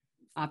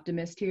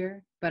optimist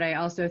here. But I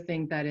also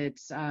think that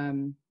it's,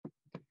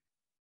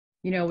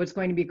 what's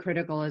going to be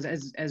critical is,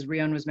 as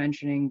Reon was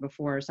mentioning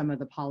before, some of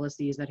the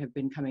policies that have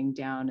been coming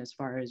down as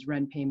far as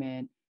rent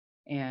payment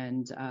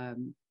and,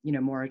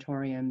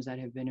 moratoriums that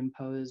have been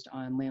imposed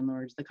on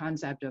landlords. The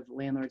concept of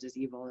landlords as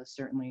evil is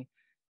certainly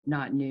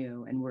not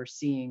new, and we're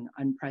seeing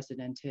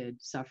unprecedented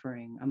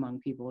suffering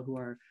among people who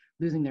are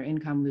losing their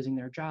income, losing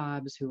their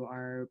jobs, who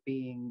are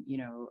being,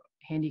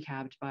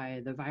 handicapped by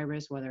the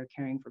virus, whether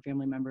caring for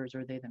family members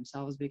or they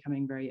themselves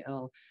becoming very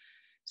ill.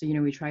 So,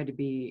 we try to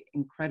be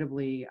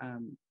incredibly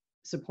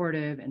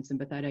supportive and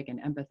sympathetic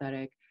and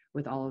empathetic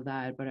with all of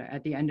that. But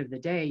at the end of the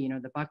day,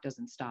 the buck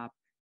doesn't stop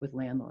with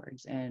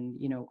landlords. And,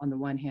 on the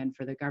one hand,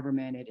 for the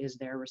government, it is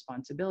their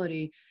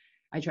responsibility.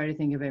 I try to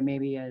think of it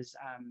maybe as,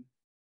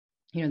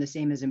 the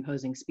same as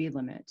imposing speed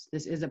limits.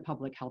 This is a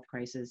public health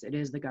crisis. It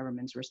is the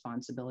government's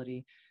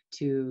responsibility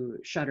to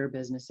shutter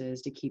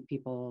businesses, to keep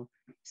people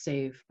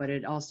safe, but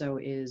it also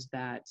is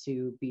that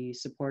to be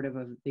supportive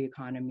of the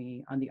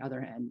economy. On the other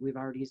hand, we've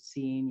already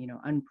seen,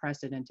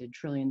 unprecedented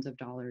trillions of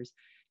dollars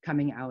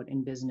coming out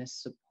in business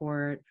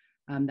support.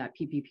 That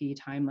PPP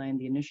timeline,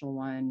 the initial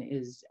one,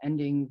 is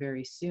ending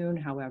very soon,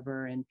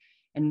 however, and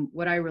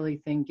what I really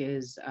think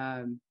is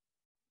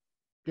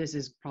this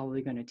is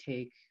probably going to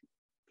take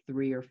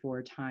 3 or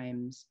 4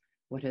 times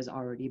what has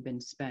already been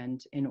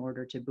spent in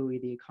order to buoy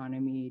the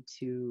economy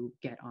to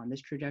get on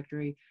this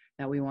trajectory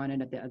that we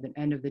wanted. At the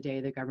end of the day,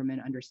 the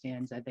government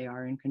understands that they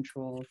are in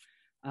control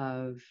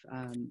of,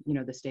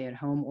 the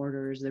stay-at-home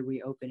orders, the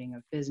reopening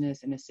of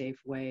business in a safe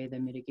way, the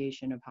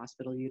mitigation of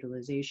hospital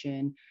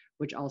utilization,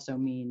 which also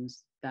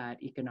means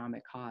that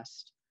economic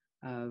cost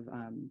of,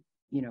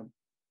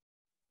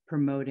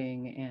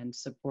 promoting and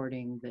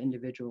supporting the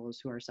individuals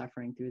who are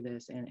suffering through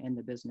this and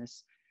the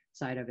business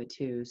side of it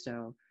too.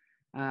 So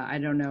I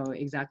don't know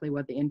exactly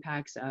what the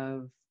impacts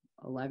of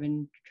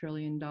 $11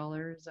 trillion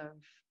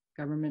of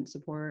government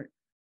support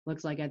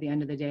looks like at the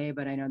end of the day,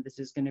 but I know this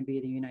is going to be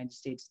the United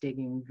States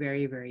digging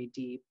very, very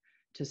deep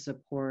to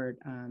support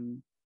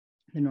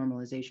the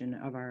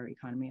normalization of our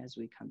economy as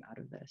we come out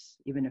of this,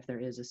 even if there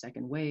is a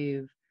second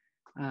wave.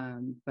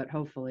 But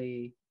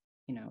hopefully,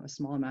 you know, a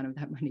small amount of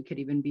that money could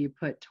even be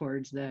put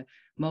towards the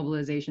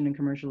mobilization and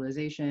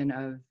commercialization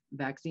of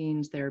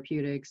vaccines,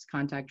 therapeutics,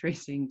 contact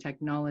tracing,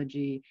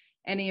 technology,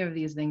 any of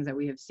these things that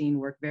we have seen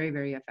work very,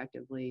 very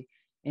effectively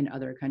in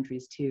other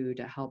countries too,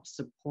 to help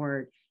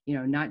support, you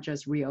know, not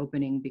just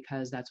reopening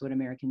because that's what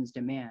Americans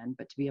demand,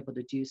 but to be able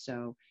to do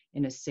so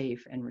in a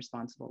safe and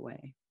responsible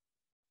way.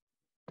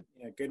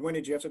 Yeah, Goodwin,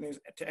 did you have something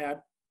to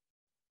add?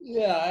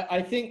 Yeah,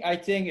 I think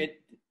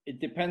it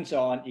depends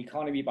on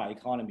economy by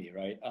economy,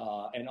 right?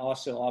 And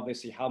also,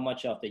 obviously, how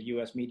much of the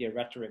U.S. media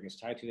rhetoric is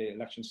tied to the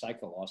election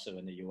cycle also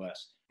in the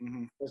U.S.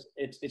 Mm-hmm.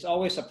 It's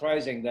always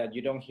surprising that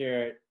you don't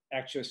hear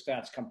actual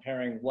stats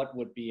comparing what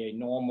would be a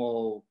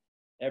normal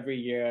every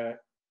year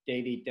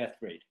daily death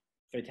rate,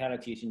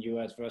 fatalities in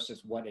U.S.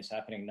 versus what is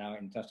happening now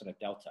in terms of the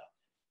Delta.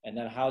 And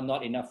then how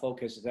not enough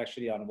focus is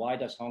actually on why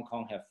does Hong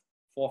Kong have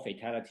 4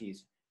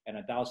 fatalities and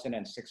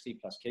 1,060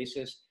 plus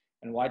cases,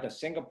 and why does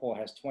Singapore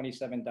has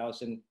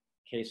 27,000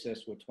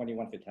 cases with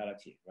 21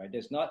 fatality, right?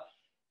 There's not,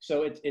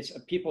 so it's a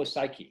people's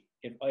psyche.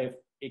 If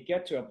it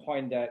get to a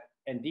point that,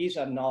 and these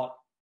are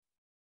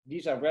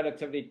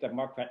relatively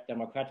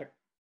democratic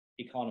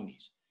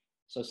economies,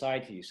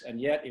 societies, and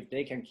yet if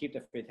they can keep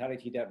the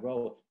fatality that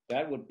low,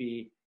 that would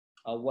be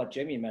what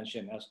Jaime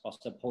mentioned as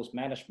the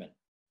post-management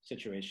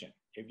situation.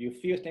 If you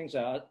feel things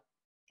are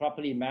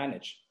properly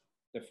managed,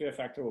 the fear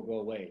factor will go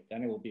away.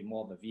 Then it will be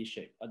more of a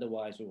V-shape.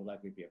 Otherwise, it will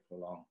likely be a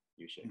prolonged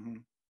U-shape. Mm-hmm.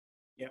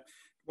 Yeah.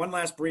 One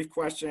last brief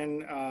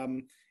question.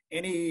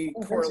 Any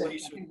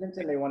correlation? I think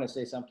Vincent may want to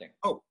say something.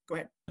 Oh, go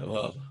ahead.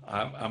 Well,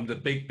 I'm the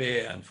big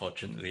bear,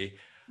 unfortunately.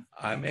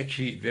 I'm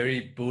actually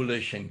very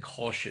bullish and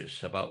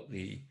cautious about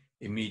the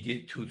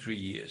immediate 2-3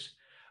 years.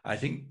 I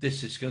think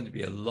this is going to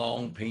be a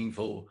long,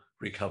 painful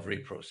recovery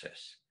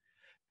process.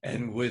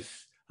 And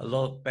with a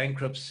lot of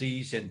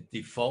bankruptcies and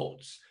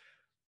defaults,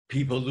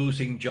 people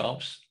losing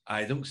jobs,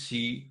 I don't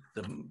see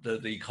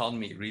the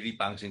economy really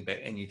bouncing back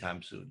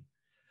anytime soon.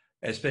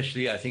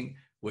 Especially, I think,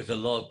 with a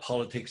lot of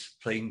politics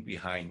playing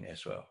behind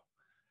as well.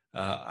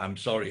 I'm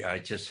sorry, I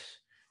just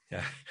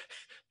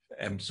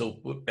am so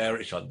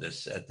bearish on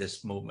this at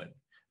this moment.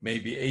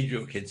 Maybe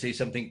Adriel can say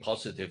something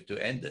positive to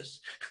end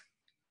this.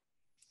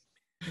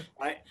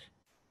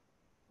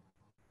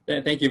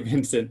 Thank you,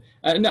 Vincent.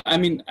 No, I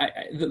mean,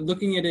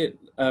 looking at it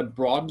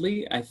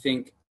broadly, I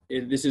think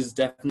this is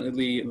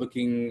definitely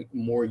looking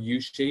more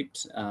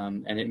U-shaped,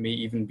 and it may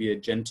even be a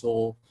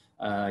gentle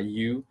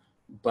U,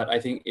 but I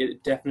think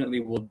it definitely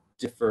will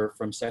differ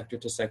from sector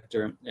to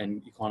sector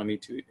and economy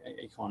to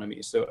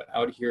economy. So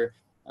out here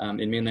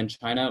in mainland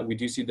China, we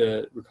do see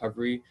the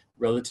recovery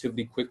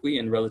relatively quickly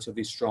and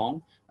relatively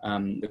strong.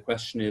 The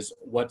question is,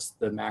 what's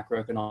the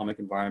macroeconomic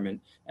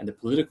environment and the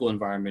political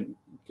environment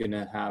going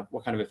to have?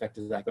 What kind of effect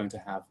is that going to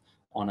have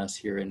on us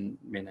here in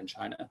mainland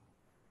China?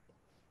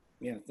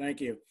 Yeah,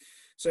 thank you.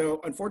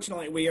 So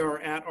unfortunately, we are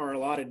at our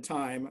allotted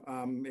time.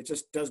 It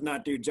just does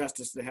not do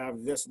justice to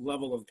have this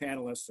level of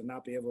panelists and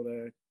not be able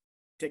to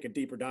take a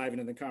deeper dive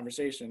into the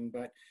conversation.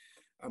 But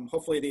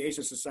hopefully the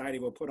Asia Society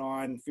will put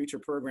on future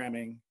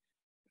programming.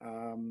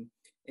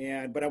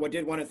 But I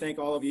did want to thank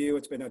all of you.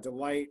 It's been a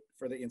delight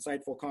for the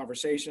insightful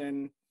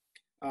conversation.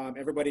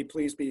 Everybody,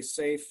 please be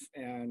safe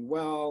and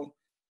well.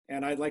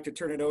 And I'd like to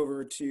turn it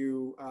over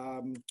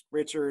to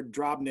Richard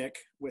Drobnik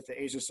with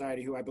the Asia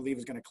Society, who I believe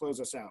is going to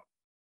close us out.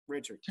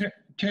 Richard.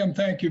 Tim,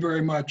 thank you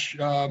very much.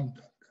 I'm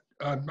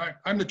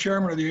the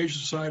chairman of the Asia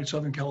Society of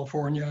Southern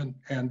California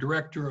and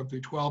director of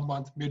the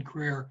 12-month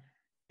mid-career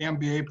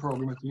MBA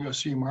program at the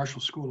USC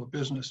Marshall School of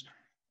Business.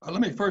 Let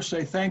me first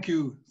say thank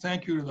you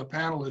to the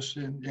panelists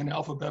in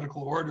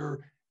alphabetical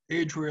order: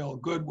 Adriel,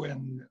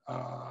 Goodwin,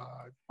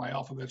 my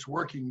alphabet's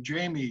working,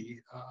 Jaime,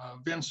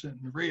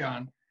 Vincent, and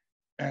Reon,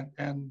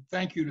 and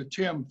thank you to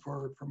Tim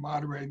for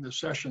moderating the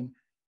session.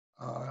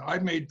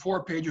 I've made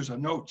 4 pages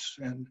of notes,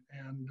 and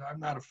I'm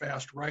not a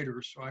fast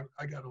writer, so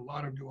I got a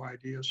lot of new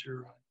ideas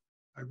here.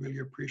 I really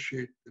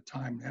appreciate the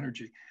time and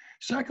energy.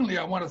 Secondly,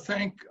 I want to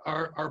thank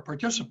our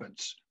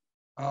participants.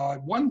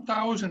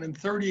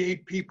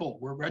 1,038 people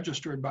were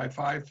registered by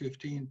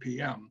 5:15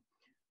 p.m.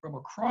 from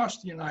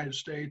across the United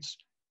States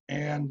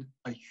and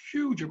a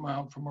huge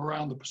amount from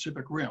around the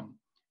Pacific Rim.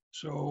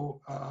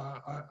 So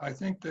I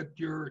think that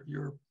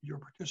your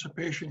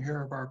participation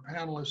here of our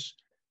panelists,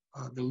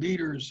 the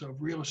leaders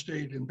of real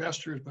estate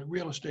investors, but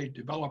real estate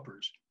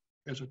developers,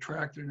 has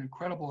attracted an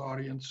incredible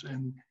audience,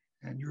 and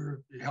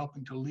you're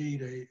helping to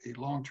lead a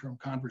long-term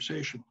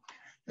conversation.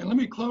 And let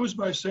me close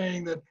by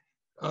saying that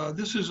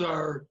this is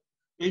our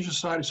Asia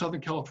Society of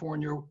Southern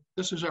California.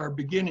 This is our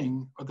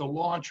beginning of the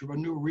launch of a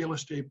new real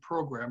estate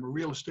program, a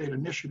real estate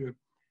initiative.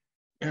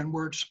 And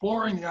we're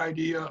exploring the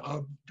idea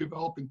of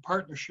developing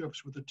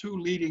partnerships with the 2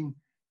 leading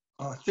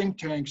think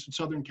tanks in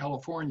Southern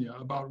California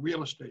about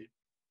real estate.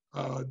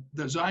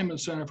 The Ziman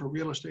Center for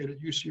Real Estate at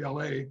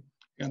UCLA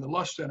and the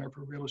Luss Center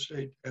for Real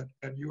Estate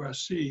at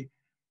USC.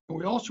 And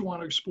we also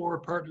want to explore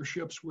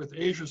partnerships with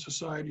Asia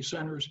Society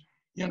centers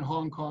in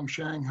Hong Kong,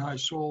 Shanghai,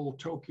 Seoul,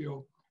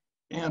 Tokyo,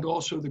 and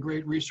also the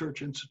great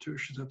research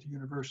institutions at the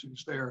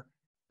universities there.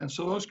 And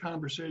so those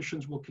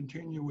conversations will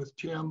continue with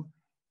Tim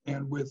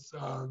and with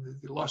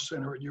the Luss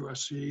Center at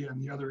USC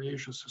and the other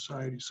Asia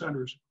Society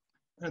centers.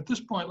 And at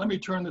this point, let me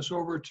turn this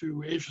over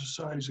to Asia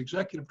Society's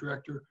Executive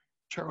Director,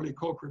 Charlie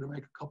Coker, to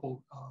make a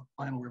couple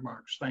final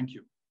remarks. Thank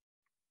you.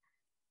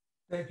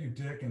 Thank you,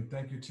 Dick, and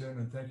thank you, Tim,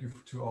 and thank you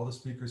to all the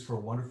speakers for a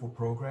wonderful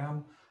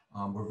program.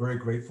 We're very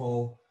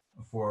grateful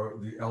for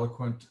the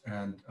eloquent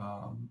and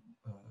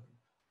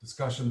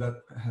discussion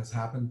that has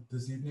happened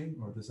this evening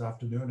or this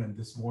afternoon and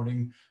this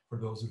morning for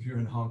those of you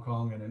in Hong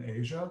Kong and in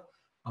Asia.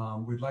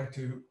 We'd like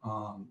to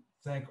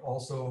thank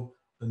also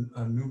the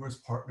numerous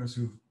partners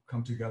who've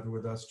come together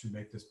with us to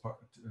make this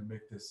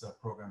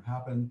program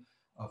happen.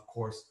 Of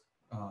course,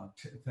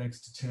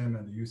 thanks to Tim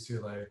and the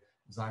UCLA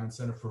Ziman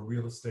Center for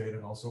Real Estate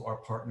and also our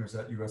partners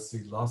at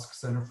USC Lusk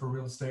Center for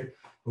Real Estate.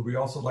 But we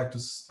also like to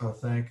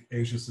thank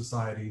Asia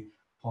Society,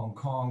 Hong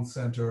Kong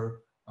Center,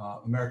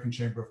 American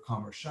Chamber of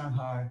Commerce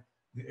Shanghai,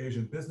 the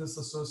Asian Business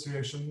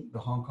Association, the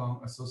Hong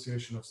Kong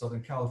Association of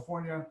Southern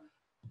California,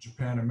 the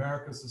Japan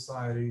America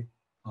Society,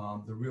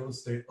 the Real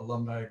Estate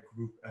Alumni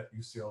Group at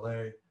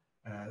UCLA,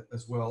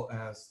 as well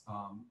as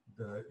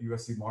the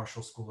USC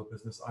Marshall School of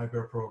Business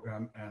IBER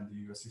program and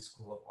the USC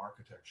School of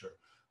Architecture.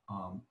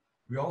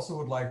 We also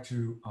would like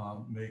to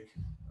make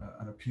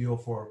an appeal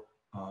for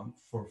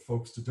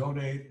folks to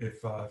donate.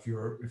 If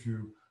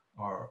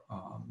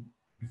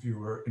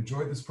you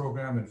enjoyed this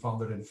program and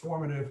found it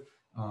informative,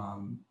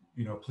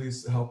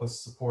 please help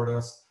us support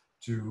us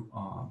to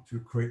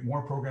create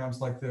more programs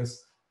like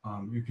this.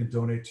 You can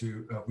donate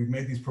to. We've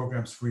made these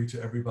programs free to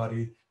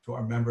everybody, to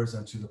our members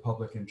and to the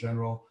public in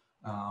general.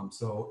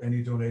 So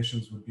any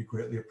donations would be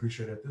greatly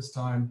appreciated at this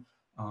time.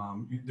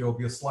 There will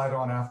be a slide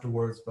on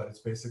afterwards, but it's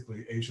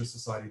basically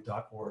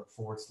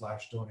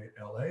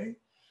asiasociety.org/donate-LA.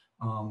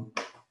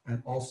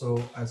 And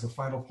also, as a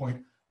final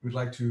point, we'd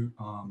like to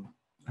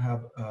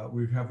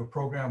we have a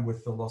program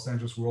with the Los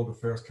Angeles World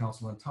Affairs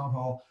Council and Town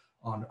Hall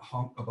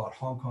about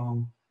Hong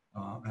Kong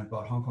and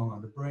about Hong Kong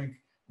on the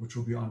Brink, which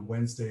will be on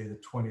Wednesday, the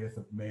 20th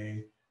of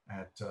May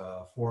at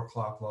 4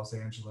 o'clock Los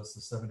Angeles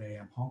to 7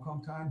 a.m. Hong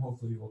Kong time.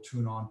 Hopefully you will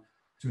tune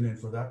in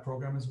for that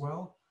program as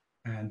well.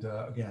 And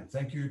again,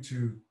 thank you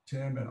to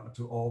Tim and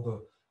to all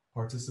the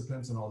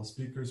participants and all the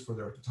speakers for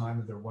their time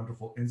and their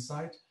wonderful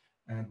insight.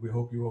 And we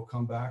hope you will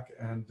come back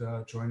and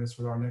join us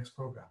for our next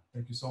program.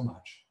 Thank you so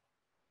much.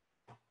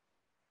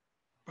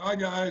 Bye,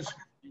 guys.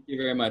 Thank you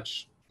very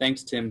much.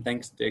 Thanks, Tim.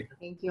 Thanks, Dick.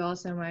 Thank you all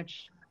so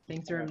much.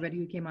 Thanks to everybody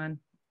who came on.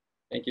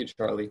 Thank you,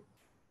 Charlie.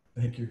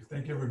 Thank you.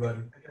 Thank you,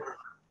 everybody.